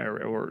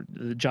or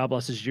the job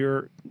losses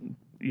you're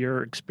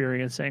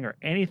experiencing or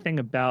anything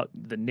about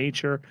the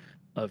nature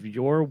of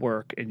your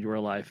work and your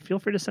life, feel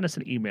free to send us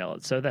an email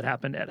at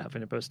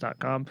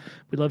sothathappened@huffingtonpost.com.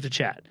 We'd love to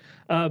chat.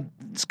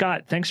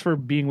 Scott, thanks for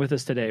being with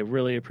us today.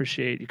 Really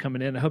appreciate you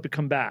coming in. I hope you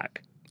come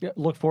back. Yeah,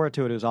 look forward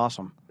to it. It was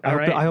awesome.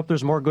 I hope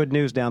there's more good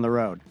news down the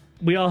road.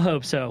 We all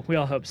hope so.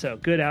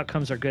 Good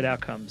outcomes are good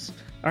outcomes.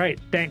 All right,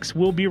 thanks.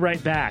 We'll be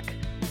right back.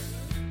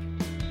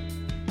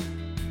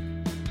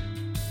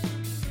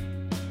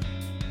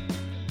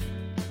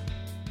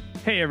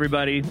 Hey,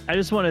 everybody. I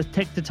just want to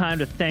take the time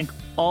to thank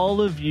all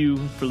of you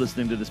for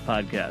listening to this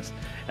podcast.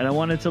 And I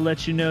wanted to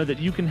let you know that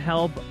you can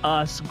help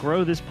us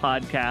grow this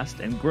podcast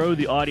and grow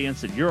the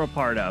audience that you're a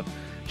part of.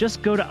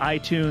 Just go to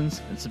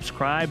iTunes and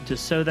subscribe to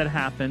So That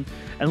Happened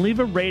and leave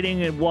a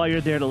rating while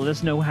you're there to let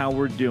us know how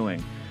we're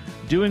doing.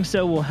 Doing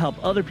so will help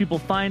other people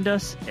find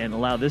us and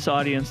allow this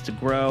audience to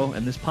grow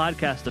and this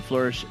podcast to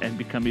flourish and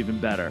become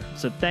even better.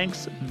 So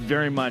thanks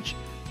very much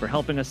for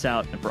helping us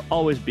out and for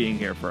always being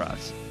here for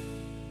us.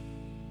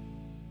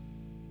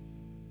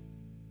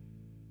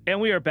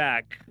 And we are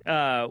back.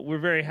 We're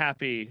very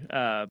happy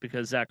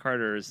because Zach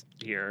Carter is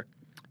here.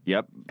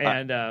 Yep.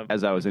 And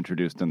as I was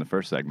introduced in the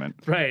first segment.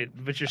 Right,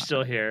 but you're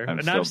still here.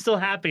 I'm still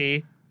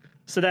happy,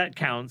 so that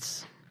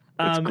counts.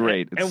 It's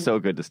great. It's so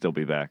good to still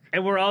be back.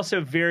 And we're also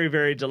very,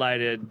 very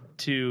delighted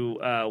to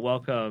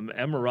welcome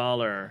Emma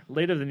Roller,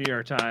 late of the New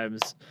York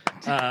Times,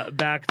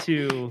 back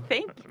to...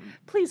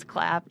 Please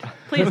clap.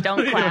 Please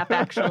don't clap,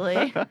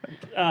 actually.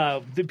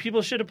 The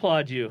people should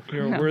applaud you.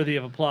 You're worthy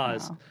of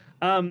applause.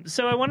 Wow.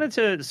 So I wanted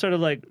to sort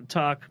of like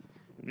talk,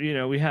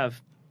 we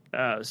have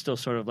still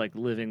sort of like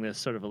living this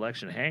sort of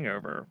election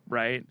hangover,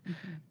 right?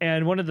 Mm-hmm.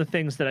 And one of the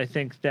things that I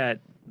think that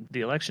the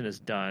election has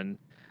done,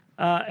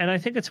 and I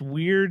think it's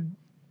weird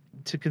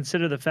to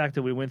consider the fact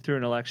that we went through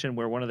an election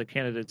where one of the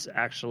candidates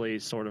actually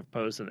sort of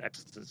posed an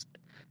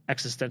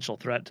existential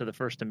threat to the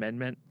First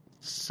Amendment,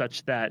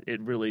 such that it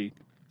really,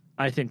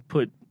 I think,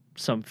 put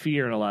some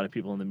fear in a lot of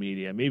people in the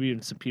media, maybe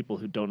even some people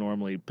who don't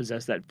normally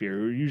possess that fear,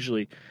 who are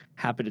usually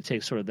happy to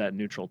take sort of that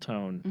neutral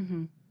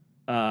tone.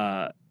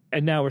 Mm-hmm.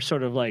 And now we're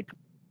sort of like,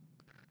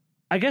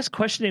 I guess,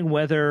 questioning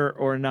whether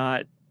or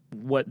not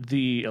what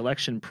the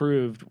election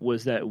proved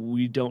was that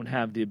we don't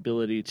have the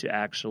ability to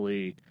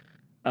actually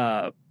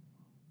tell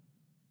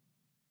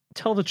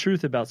the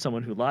truth about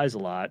someone who lies a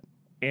lot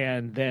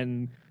and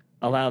then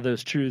allow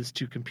those truths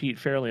to compete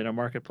fairly in a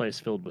marketplace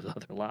filled with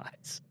other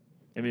lies.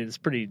 I mean, it's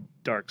pretty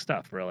dark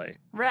stuff, really.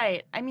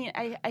 Right. I mean,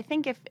 I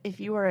think if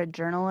you were a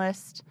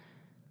journalist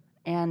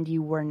and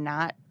you were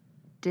not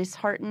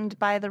disheartened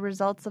by the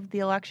results of the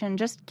election,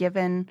 just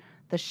given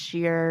the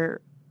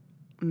sheer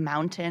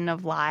mountain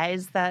of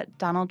lies that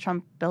Donald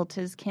Trump built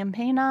his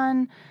campaign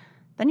on,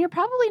 then you're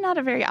probably not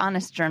a very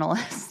honest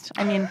journalist.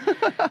 I mean,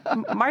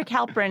 Mark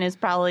Halperin is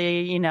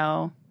probably,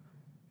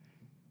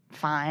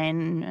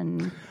 fine.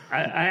 And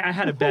I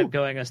had a bet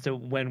going as to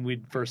when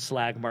we'd first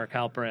slag Mark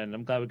Halperin.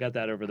 I'm glad we got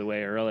that over the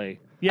way early.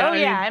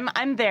 Yeah,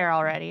 I'm there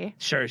already.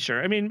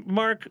 Sure. I mean,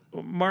 Mark,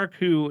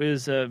 who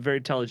is a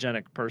very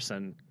telegenic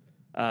person,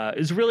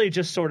 is really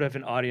just sort of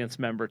an audience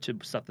member to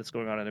stuff that's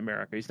going on in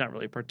America. He's not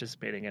really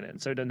participating in it,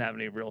 and so he doesn't have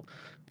any real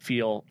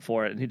feel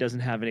for it, and he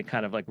doesn't have any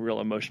kind of like real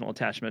emotional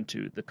attachment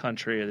to the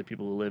country or the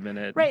people who live in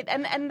it. Right,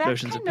 and that's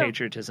notions of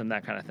patriotism,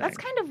 that kind of thing. That's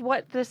kind of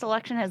what this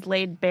election has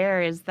laid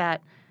bare, is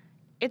that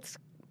it's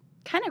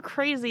kind of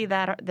crazy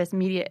that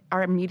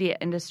our media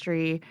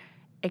industry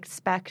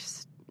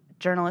expects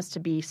journalists to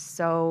be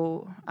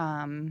so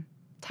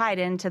tied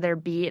into their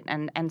beat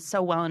and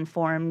so well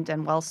informed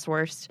and well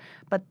sourced,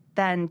 but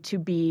then to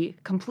be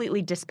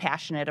completely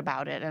dispassionate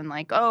about it and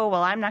like, oh,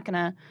 well, I'm not going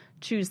to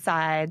choose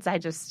sides. I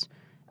just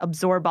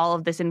absorb all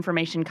of this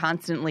information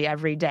constantly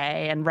every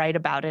day and write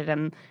about it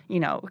and,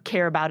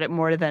 care about it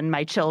more than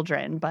my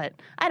children, but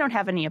I don't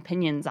have any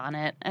opinions on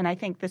it. And I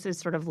think this is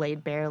sort of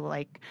laid bare,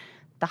 like,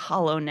 the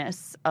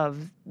hollowness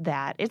of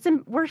that.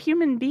 We're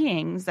human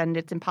beings, and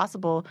it's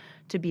impossible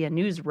to be a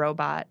news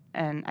robot.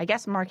 And I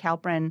guess Mark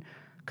Halperin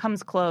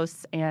comes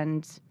close,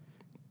 and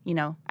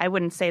I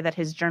wouldn't say that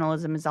his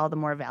journalism is all the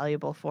more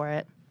valuable for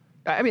it.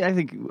 I mean, I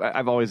think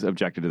I've always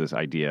objected to this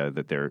idea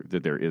that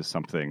there is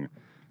something,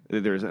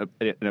 that there's an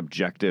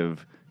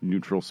objective,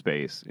 neutral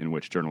space in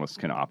which journalists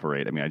can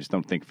operate. I mean, I just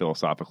don't think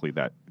philosophically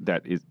that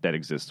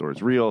exists or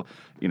is real.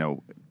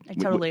 I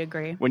totally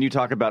agree. When you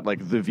talk about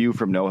like the view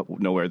from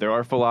nowhere, there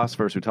are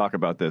philosophers who talk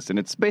about this, and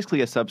it's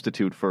basically a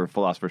substitute for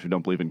philosophers who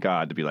don't believe in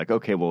God to be like,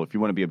 okay, well, if you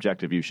want to be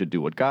objective, you should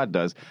do what God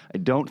does. I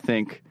don't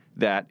think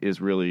that is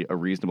really a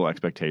reasonable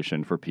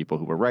expectation for people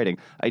who are writing.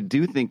 I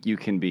do think you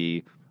can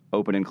be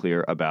open and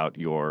clear about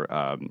your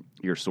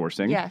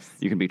sourcing. Yes,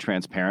 you can be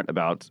transparent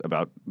about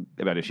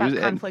issues, about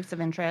conflicts of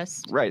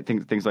interest, right?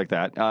 Things like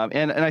that.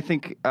 And I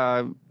think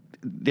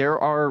there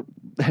are.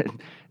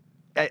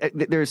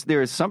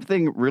 There is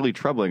something really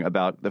troubling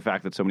about the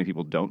fact that so many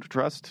people don't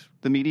trust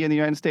the media in the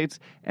United States,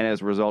 and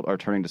as a result are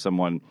turning to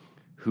someone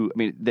who, I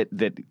mean,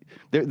 that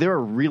there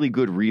are really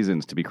good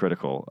reasons to be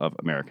critical of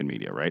American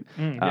media, right?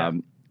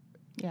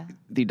 Yeah.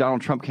 The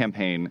Donald Trump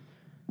campaign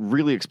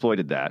really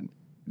exploited that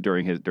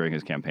during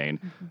his campaign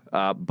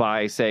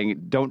by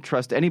saying, "Don't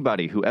trust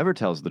anybody who ever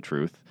tells the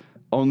truth.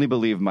 Only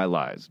believe my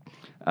lies.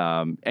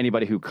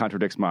 Anybody who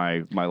contradicts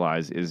my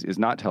lies is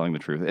not telling the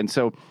truth." And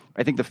so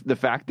I think the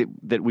fact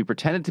that we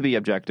pretended to be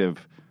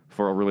objective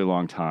for a really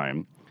long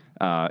time,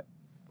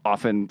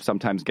 often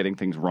sometimes getting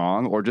things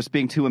wrong or just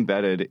being too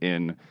embedded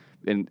in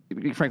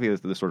frankly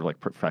the sort of like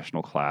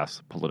professional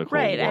class political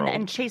world.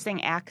 And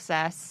chasing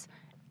access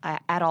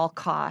at all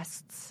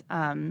costs,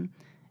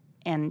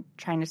 and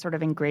trying to sort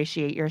of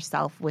ingratiate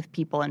yourself with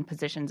people in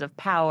positions of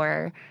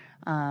power,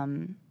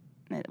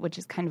 which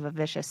is kind of a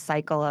vicious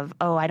cycle of,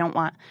 I don't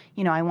want,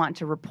 I want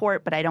to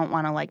report, but I don't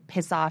want to like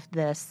piss off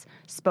this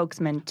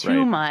spokesman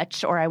too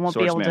much, or I won't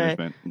be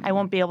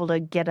able to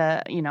get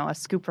a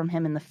scoop from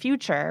him in the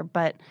future.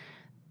 But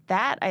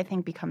that, I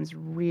think, becomes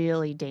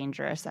really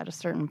dangerous at a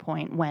certain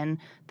point when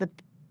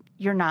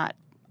you're not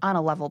on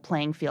a level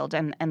playing field,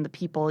 and the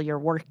people you're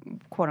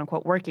quote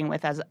unquote working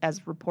with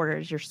as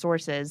reporters, your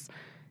sources,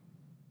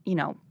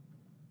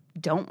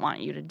 don't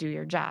want you to do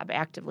your job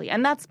actively.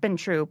 And that's been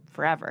true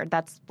forever.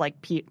 That's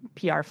like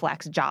PR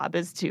Flak's job,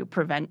 is to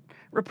prevent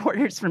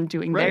reporters from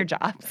doing their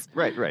jobs.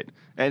 Right.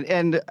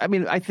 And I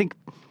mean, I think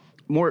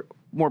more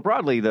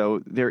broadly,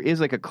 though, there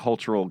is like a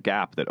cultural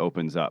gap that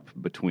opens up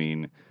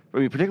between,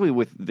 particularly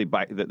with the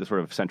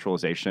sort of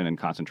centralization and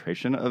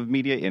concentration of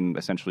media in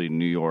essentially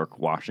New York,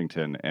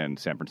 Washington, and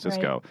San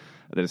Francisco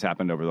that has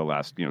happened over the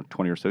last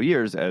 20 or so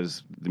years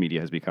as the media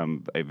has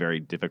become a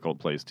very difficult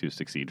place to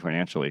succeed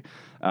financially.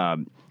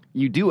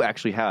 You do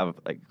actually have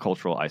like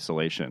cultural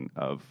isolation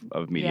of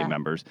media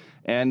members.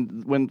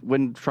 And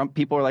when Trump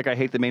people are like, I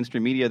hate the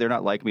mainstream media, they're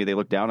not like me, they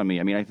look down on me.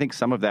 I mean, I think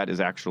some of that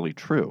is actually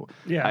true.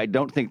 Yeah. I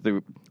don't think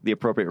the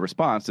appropriate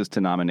response is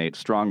to nominate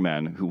strong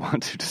men who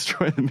want to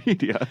destroy the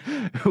media,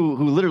 who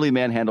literally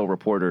manhandle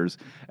reporters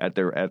at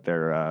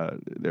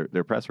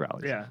their press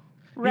rallies. Yeah.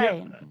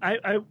 Right.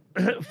 I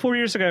 4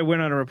 years ago, I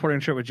went on a reporting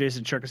trip with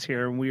Jason Cherkis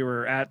here, and we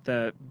were at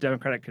the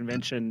Democratic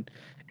convention,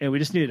 and we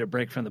just needed a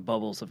break from the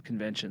bubbles of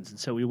conventions. And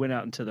so we went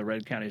out into the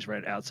red counties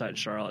right outside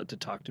Charlotte to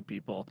talk to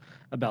people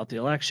about the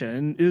election.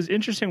 And it was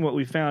interesting what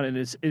we found, and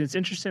it's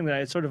interesting that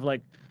I sort of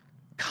like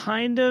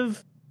kind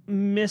of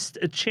missed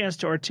a chance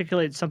to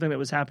articulate something that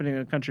was happening in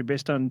the country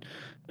based on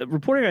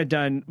reporting I'd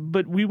done.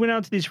 But we went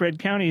out to these red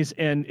counties,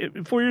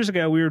 and 4 years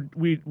ago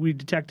we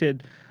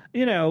detected,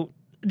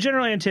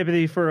 general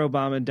antipathy for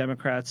Obama and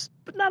Democrats,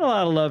 but not a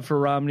lot of love for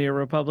Romney or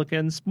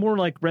Republicans, more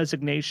like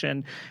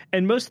resignation.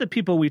 And most of the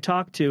people we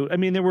talked to, I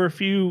mean, there were a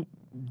few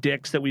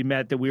dicks that we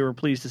met that we were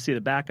pleased to see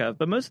the back of,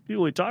 but most of the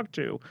people we talked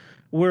to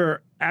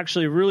were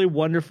actually really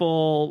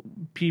wonderful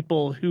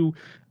people who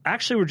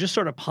actually were just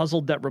sort of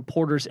puzzled that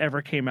reporters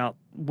ever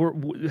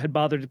had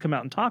bothered to come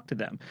out and talk to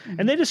them. Mm-hmm.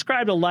 And they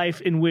described a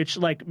life in which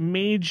like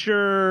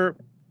major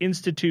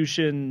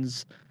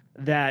institutions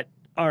that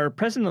are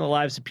present in the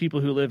lives of people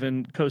who live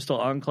in coastal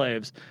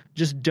enclaves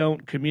just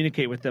don't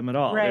communicate with them at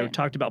all. Right. They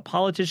talked about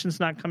politicians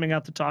not coming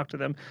out to talk to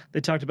them.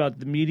 They talked about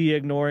the media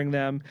ignoring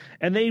them.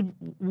 And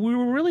we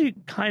were really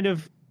kind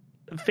of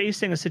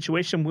facing a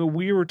situation where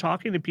we were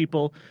talking to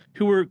people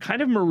who were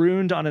kind of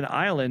marooned on an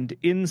island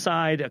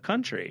inside a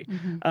country,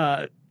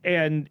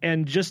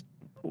 and just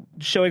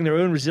showing their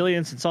own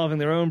resilience and solving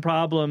their own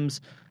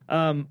problems.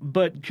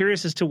 But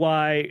curious as to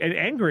why, and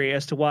angry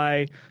as to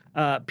why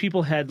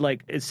people had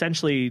like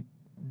essentially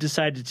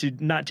decided to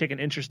not take an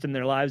interest in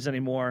their lives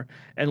anymore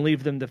and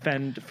leave them to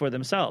fend for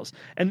themselves.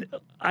 And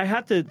I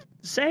have to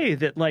say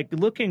that, like,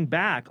 looking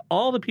back,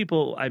 all the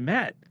people I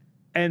met,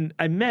 and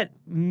I met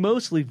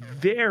mostly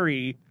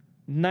very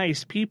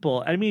nice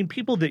people. I mean,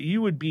 people that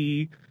you would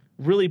be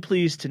really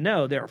pleased to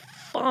know. They were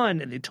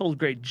fun, and they told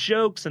great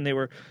jokes, and they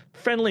were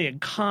friendly and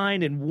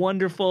kind and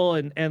wonderful,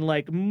 and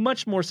like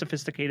much more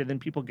sophisticated than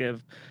people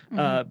give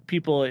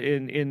people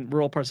in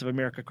rural parts of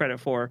America credit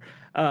for.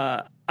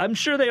 I'm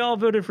sure they all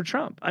voted for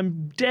Trump.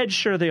 I'm dead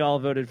sure they all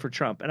voted for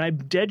Trump. And I'm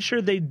dead sure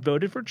they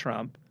voted for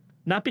Trump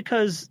not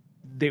because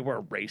they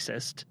were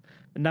racist,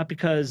 and not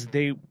because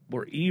they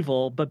were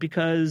evil, but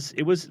because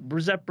it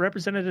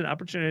represented an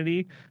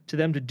opportunity to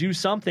them to do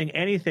something,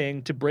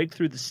 anything, to break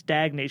through the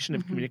stagnation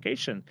of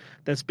communication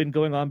that's been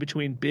going on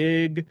between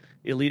big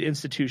elite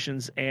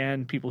institutions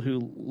and people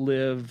who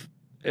live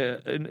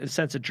in a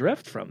sense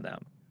adrift from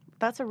them.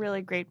 That's a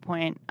really great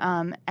point.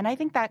 And I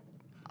think that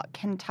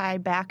can tie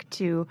back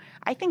to,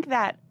 I think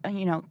that,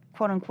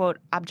 quote unquote,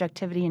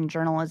 objectivity in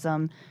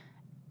journalism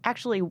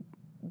actually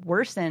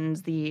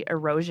worsens the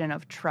erosion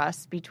of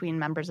trust between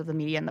members of the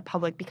media and the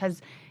public,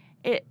 because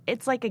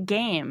it's like a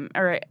game,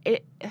 or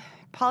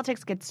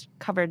politics gets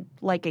covered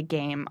like a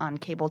game on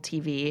cable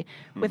TV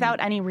without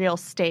any real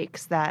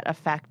stakes that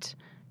affect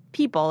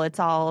people. It's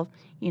all,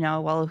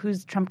 well,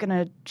 who's Trump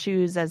going to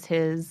choose as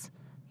his,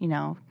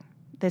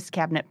 this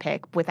cabinet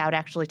pick, without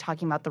actually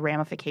talking about the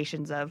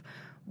ramifications of,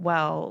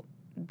 well,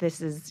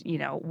 this is,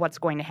 what's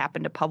going to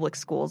happen to public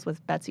schools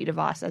with Betsy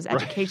DeVos as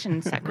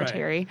education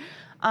secretary.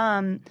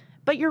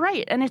 But you're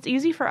right. And it's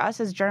easy for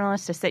us as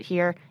journalists to sit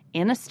here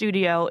in a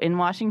studio in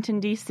Washington,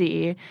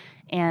 D.C.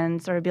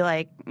 and sort of be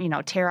like,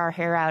 tear our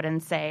hair out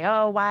and say,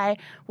 oh,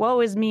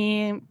 woe is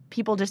me.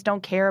 People just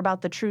don't care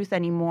about the truth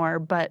anymore.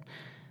 But,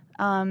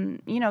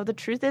 the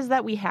truth is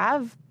that we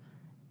have,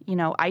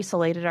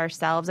 isolated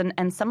ourselves.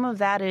 And some of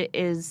that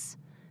is,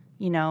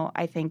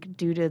 I think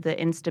due to the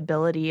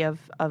instability of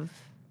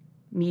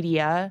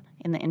media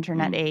in the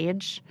internet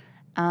age.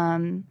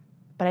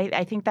 But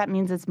I think that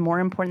means it's more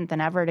important than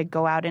ever to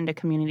go out into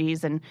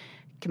communities, and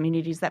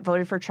communities that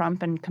voted for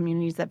Trump and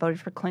communities that voted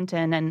for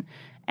Clinton,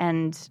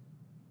 and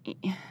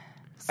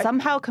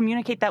somehow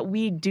communicate that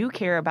we do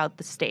care about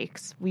the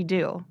stakes. We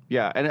do.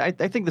 Yeah, and I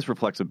think this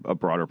reflects a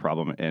broader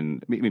problem.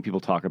 And I mean,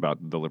 people talk about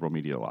the liberal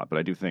media a lot, but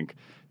I do think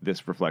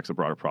this reflects a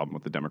broader problem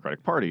with the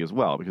Democratic Party as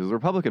well, because the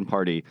Republican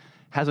Party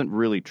hasn't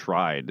really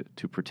tried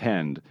to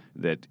pretend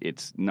that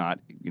it's not,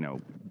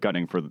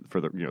 gunning for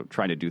the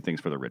trying to do things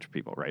for the rich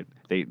people, right?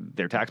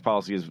 Their tax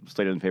policy is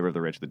slated in favor of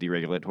the rich. The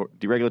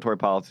deregulatory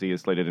policy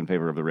is slated in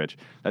favor of the rich.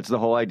 That's the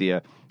whole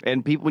idea.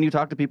 And people, when you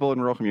talk to people in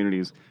rural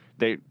communities,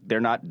 they're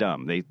not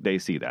dumb. They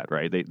see that,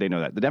 right? They know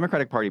that. The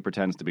Democratic Party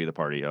pretends to be the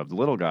party of the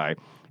little guy.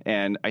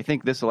 And I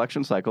think this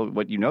election cycle,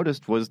 what you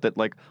noticed was that,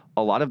 like,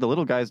 a lot of the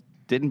little guys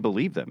didn't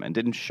believe them and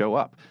didn't show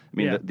up. I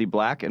mean, the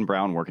black and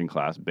brown working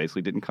class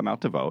basically didn't come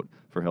out to vote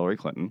for Hillary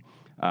Clinton.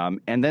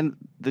 And then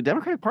the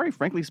Democratic Party,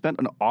 frankly, spent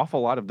an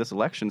awful lot of this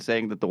election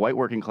saying that the white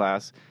working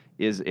class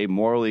is a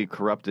morally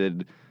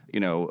corrupted,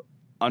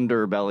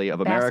 underbelly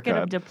of America.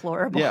 Basket of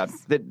deplorables. Yeah,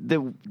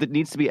 that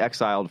needs to be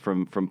exiled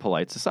from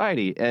polite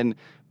society. And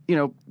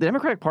the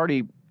Democratic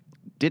Party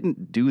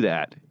didn't do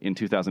that in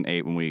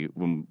 2008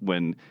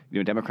 when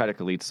Democratic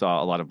elites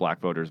saw a lot of black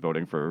voters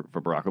voting for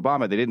Barack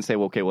Obama. They didn't say,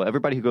 well,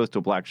 everybody who goes to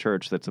a black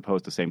church that's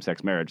opposed to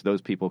same-sex marriage, those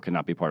people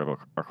cannot be part of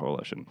our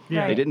coalition.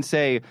 Yeah. They didn't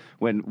say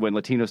when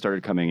Latinos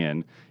started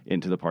coming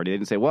into the party, they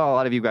didn't say, well, a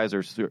lot of you guys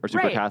are super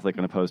Catholic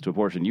and opposed to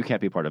abortion. You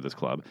can't be part of this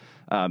club.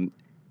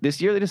 This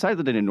year, they decided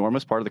that an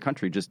enormous part of the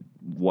country just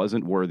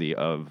wasn't worthy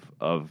of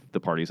the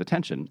party's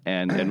attention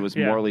and was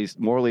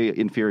morally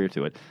inferior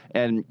to it.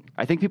 And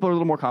I think people are a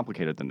little more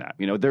complicated than that.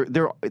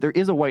 There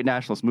is a white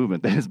nationalist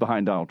movement that is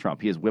behind Donald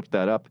Trump. He has whipped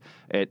that up.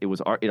 It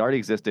already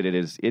existed. It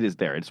is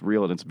there. It's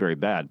real and it's very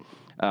bad.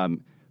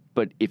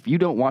 But if you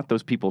don't want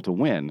those people to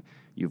win,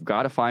 you've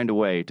got to find a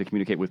way to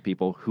communicate with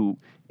people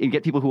and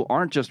get people who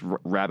aren't just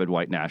rabid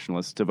white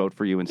nationalists to vote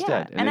for you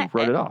instead. Yeah. And they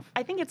wrote it off.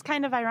 I think it's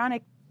kind of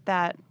ironic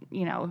that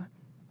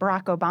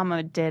Barack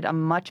Obama did a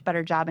much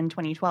better job in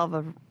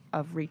 2012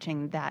 of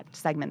reaching that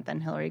segment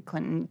than Hillary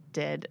Clinton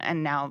did,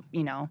 and now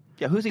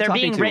who's he they're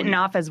talking being to written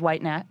off as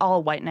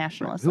all white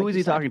nationalists. Who was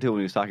he talking to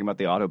when he was talking about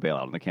the auto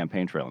bailout on the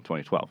campaign trail in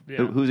 2012? Yeah.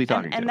 Who's he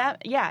talking to?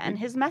 And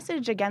his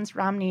message against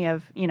Romney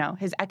of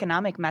his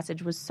economic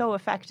message was so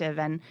effective,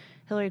 and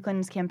Hillary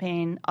Clinton's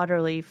campaign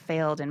utterly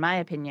failed, in my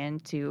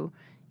opinion, to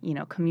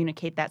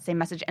communicate that same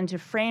message and to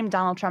frame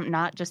Donald Trump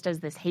not just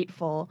as this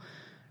hateful,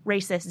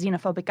 racist,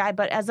 xenophobic guy,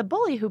 but as a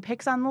bully who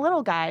picks on the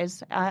little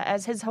guys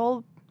as his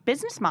whole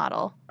business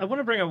model. I want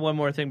to bring up one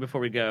more thing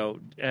before we go,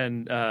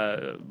 and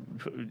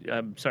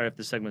I'm sorry if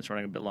this segment's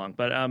running a bit long,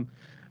 but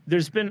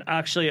there's been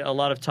actually a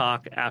lot of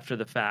talk after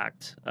the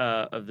fact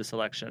of this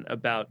election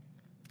about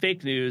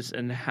fake news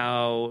and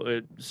how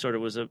it sort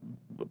of was a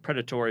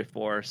predatory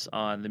force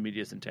on the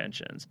media's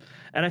intentions.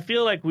 And I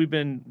feel like we've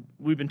been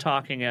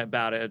talking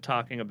about it,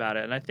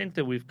 and I think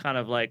that we've kind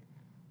of like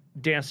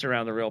danced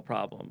around the real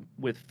problem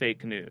with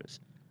fake news.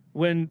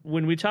 When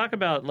we talk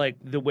about like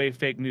the way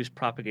fake news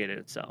propagated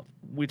itself,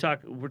 we're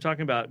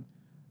talking about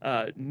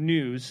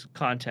news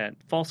content,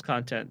 false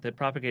content that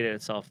propagated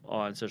itself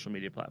on social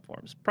media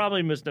platforms,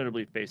 probably most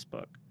notably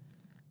Facebook.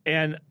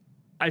 And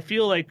I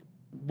feel like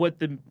what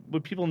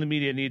people in the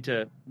media need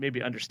to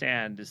maybe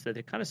understand is that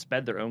they kind of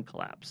sped their own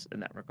collapse in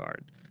that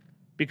regard,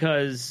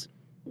 because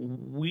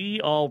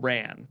we all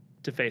ran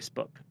to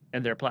Facebook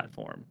and their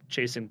platform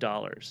chasing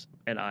dollars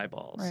and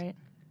eyeballs. Right.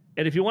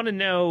 And if you want to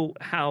know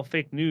how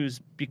fake news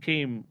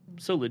became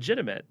so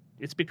legitimate,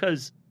 it's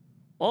because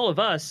all of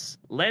us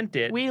lent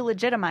it We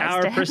legitimized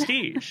our it.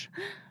 prestige.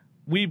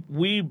 We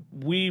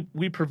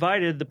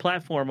provided the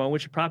platform on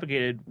which it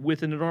propagated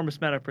with an enormous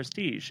amount of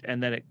prestige,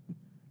 and then it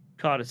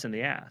caught us in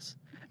the ass.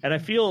 And I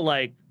feel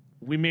like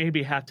we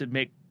maybe have to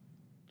make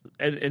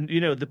and you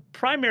know, the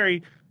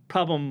primary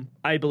problem,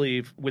 I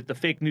believe, with the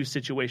fake news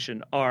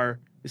situation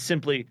is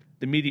simply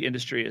the media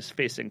industry is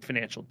facing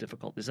financial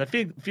difficulties. I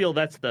feel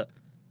that's the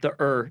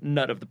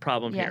nut of the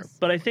problem here. Yes.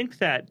 But I think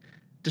that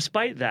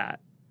despite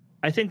that,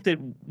 I think that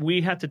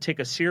we have to take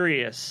a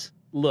serious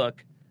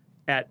look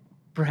at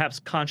perhaps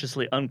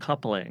consciously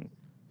uncoupling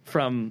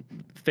from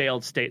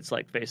failed states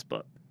like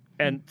Facebook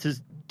and to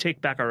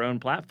take back our own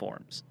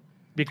platforms,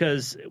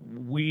 because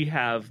we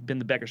have been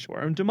the beggars to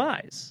our own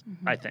demise,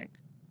 I think.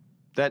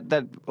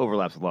 That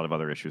overlaps with a lot of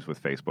other issues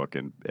with Facebook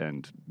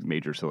and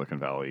major Silicon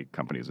Valley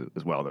companies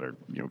as well that are,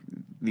 you know,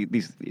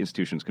 these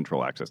institutions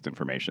control access to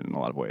information in a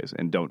lot of ways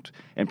and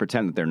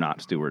pretend that they're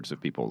not stewards of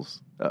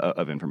people's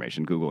of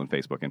information. Google and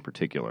Facebook in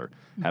particular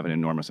have an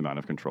enormous amount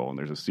of control, and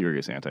there's a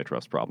serious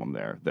antitrust problem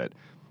there that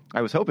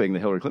I was hoping the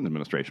Hillary Clinton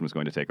administration was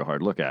going to take a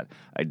hard look at.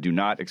 I do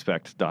not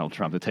expect Donald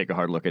Trump to take a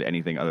hard look at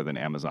anything other than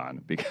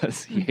Amazon,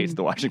 because he hates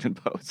the Washington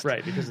Post.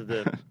 Right, because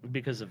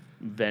of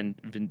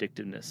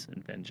vindictiveness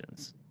and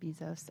vengeance.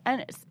 Bezos.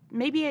 And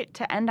maybe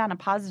to end on a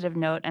positive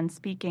note, and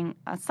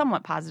a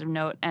somewhat positive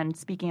note, and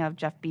speaking of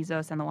Jeff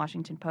Bezos and the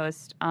Washington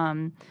Post,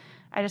 I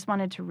just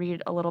wanted to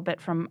read a little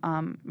bit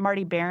from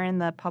Marty Barron,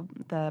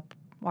 the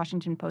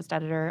Washington Post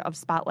editor of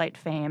Spotlight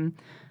fame,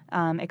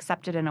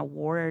 accepted an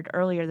award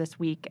earlier this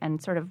week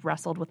and sort of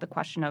wrestled with the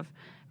question of,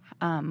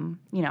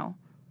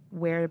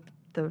 where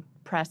the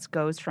press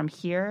goes from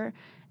here.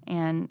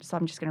 And so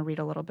I'm just going to read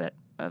a little bit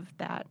of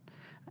that.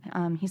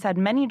 He said,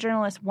 "Many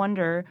journalists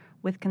wonder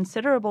with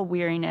considerable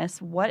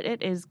weariness what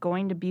it is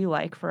going to be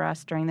like for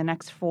us during the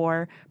next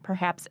 4,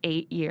 perhaps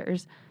 8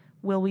 years.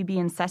 Will we be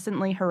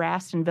incessantly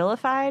harassed and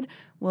vilified?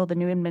 Will the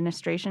new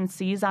administration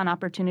seize on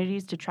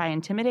opportunities to try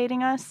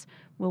intimidating us?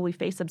 Will we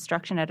face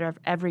obstruction at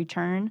every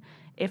turn?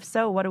 If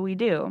so, what do we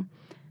do?"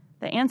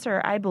 The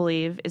answer, I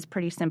believe, is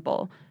pretty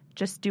simple.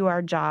 Just do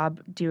our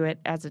job, do it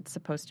as it's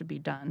supposed to be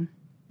done.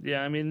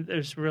 Yeah, I mean,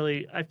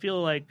 I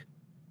feel like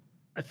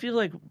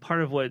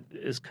part of what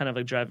is kind of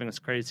like driving us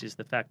crazy is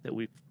the fact that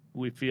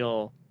we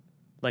feel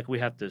like we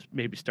have to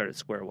maybe start at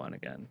square one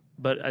again.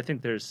 But I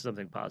think there's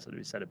something positive to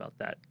be said about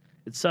that.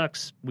 It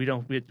sucks. We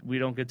don't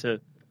get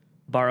to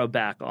borrow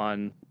back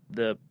on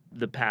the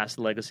past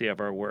legacy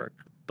of our work.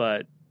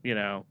 But, you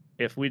know,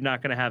 if we're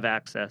not going to have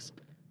access,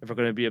 if we're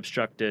going to be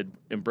obstructed,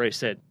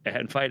 embrace it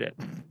and fight it.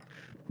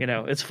 You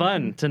know, it's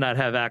fun to not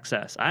have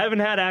access. I haven't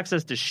had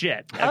access to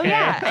shit. Okay? Oh,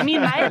 yeah. I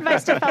mean, my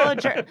advice to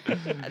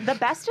the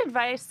best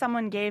advice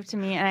someone gave to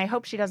me, and I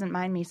hope she doesn't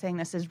mind me saying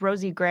this, is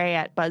Rosie Gray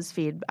at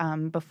BuzzFeed.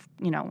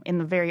 In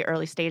the very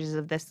early stages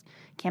of this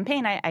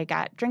campaign, I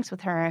got drinks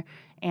with her,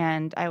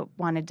 and I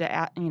wanted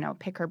to,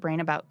 pick her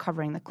brain about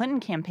covering the Clinton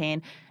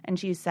campaign. And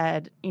she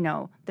said,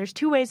 there's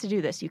 2 ways to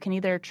do this. You can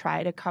either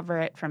try to cover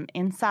it from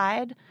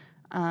inside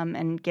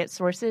and get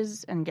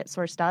sources and get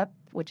sourced up,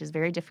 which is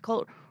very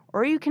difficult,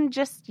 or you can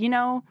just,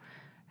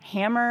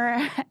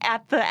 hammer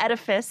at the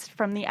edifice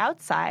from the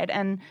outside.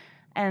 And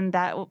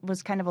that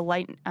was kind of a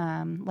light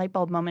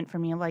bulb moment for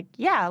me. Like,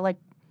 yeah, like,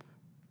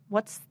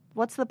 what's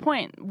the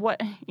point?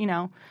 What,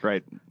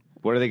 Right.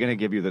 What are they going to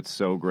give you that's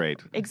so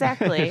great?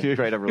 Exactly. You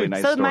write a really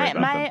nice so story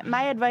about them.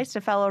 my advice to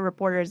fellow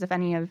reporters, if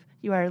any of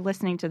you are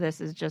listening to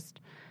this, is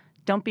just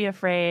don't be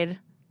afraid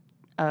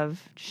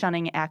of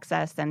shunning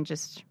access and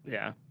just,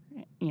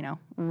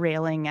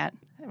 railing at,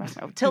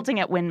 tilting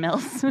at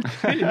windmills. You're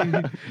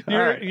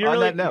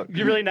that note.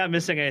 You're really not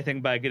missing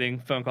anything by getting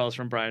phone calls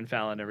from Brian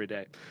Fallon every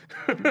day.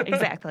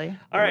 Exactly.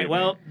 All right.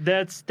 Well,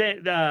 that's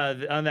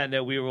on that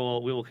note, we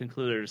will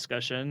conclude our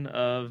discussion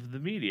of the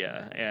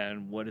media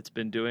and what it's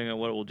been doing and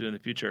what it will do in the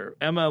future.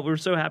 Emma, we're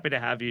so happy to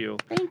have you.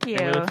 Thank you.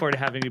 And we look forward to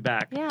having you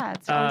back. Yeah,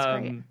 it's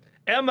always great.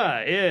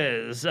 Emma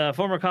is a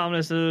former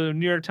columnist of the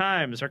New York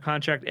Times. Her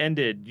contract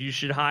ended. You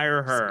should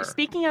hire her.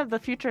 Speaking of the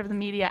future of the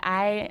media,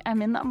 I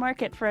am in the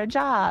market for a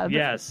job.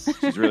 Yes.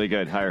 She's really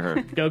good. Hire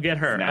her. Go get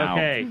her. Now.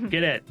 Okay.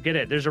 Get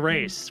it. There's a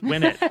race.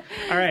 Win it.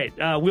 All right.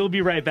 We'll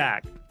be right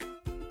back.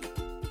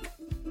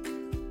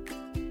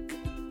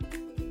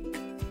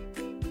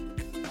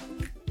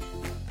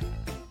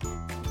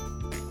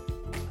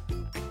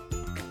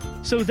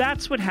 So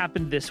that's what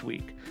happened this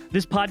week.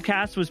 This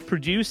podcast was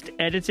produced,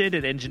 edited,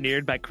 and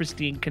engineered by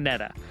Christine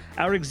Canetta.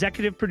 Our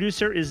executive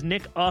producer is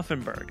Nick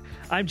Offenberg.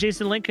 I'm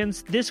Jason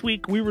Linkins. This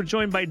week, we were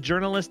joined by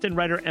journalist and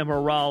writer Emma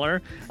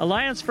Roller,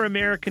 Alliance for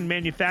American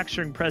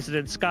Manufacturing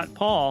president Scott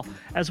Paul,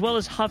 as well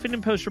as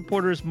Huffington Post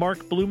reporters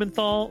Mark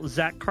Blumenthal,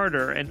 Zach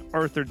Carter, and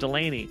Arthur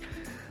Delaney.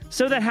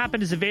 So That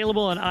Happened is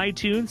available on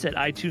iTunes at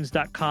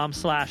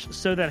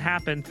itunes.com/So That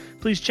Happened.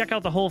 Please check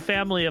out the whole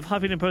family of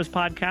Huffington Post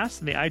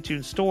podcasts in the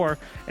iTunes store.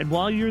 And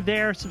while you're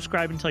there,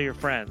 subscribe and tell your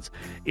friends.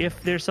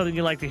 If there's something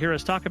you'd like to hear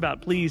us talk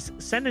about, please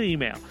send an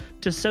email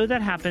to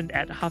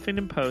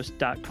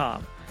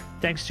sothathappened@huffingtonpost.com.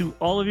 Thanks to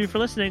all of you for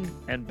listening,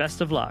 and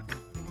best of luck.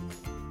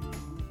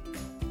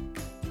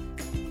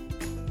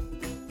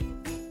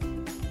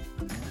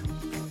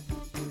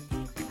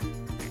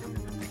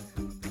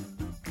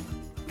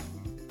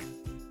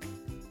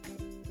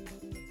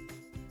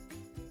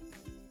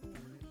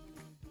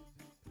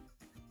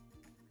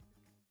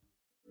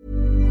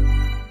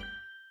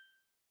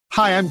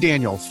 Hi, I'm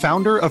Daniel,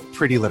 founder of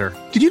Pretty Litter.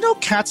 Did you know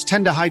cats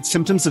tend to hide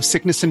symptoms of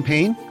sickness and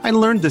pain? I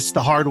learned this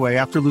the hard way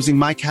after losing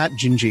my cat,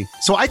 Gingy.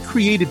 So I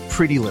created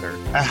Pretty Litter,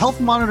 a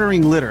health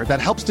monitoring litter that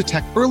helps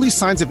detect early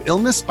signs of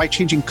illness by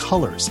changing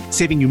colors,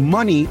 saving you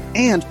money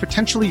and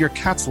potentially your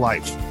cat's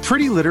life.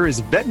 Pretty Litter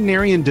is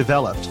veterinarian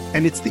developed,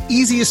 and it's the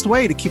easiest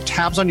way to keep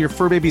tabs on your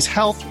fur baby's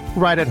health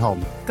right at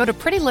home. Go to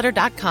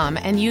prettylitter.com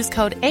and use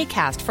code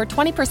ACAST for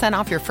 20%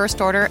 off your first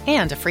order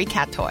and a free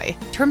cat toy.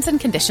 Terms and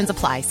conditions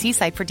apply. See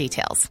site for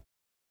details.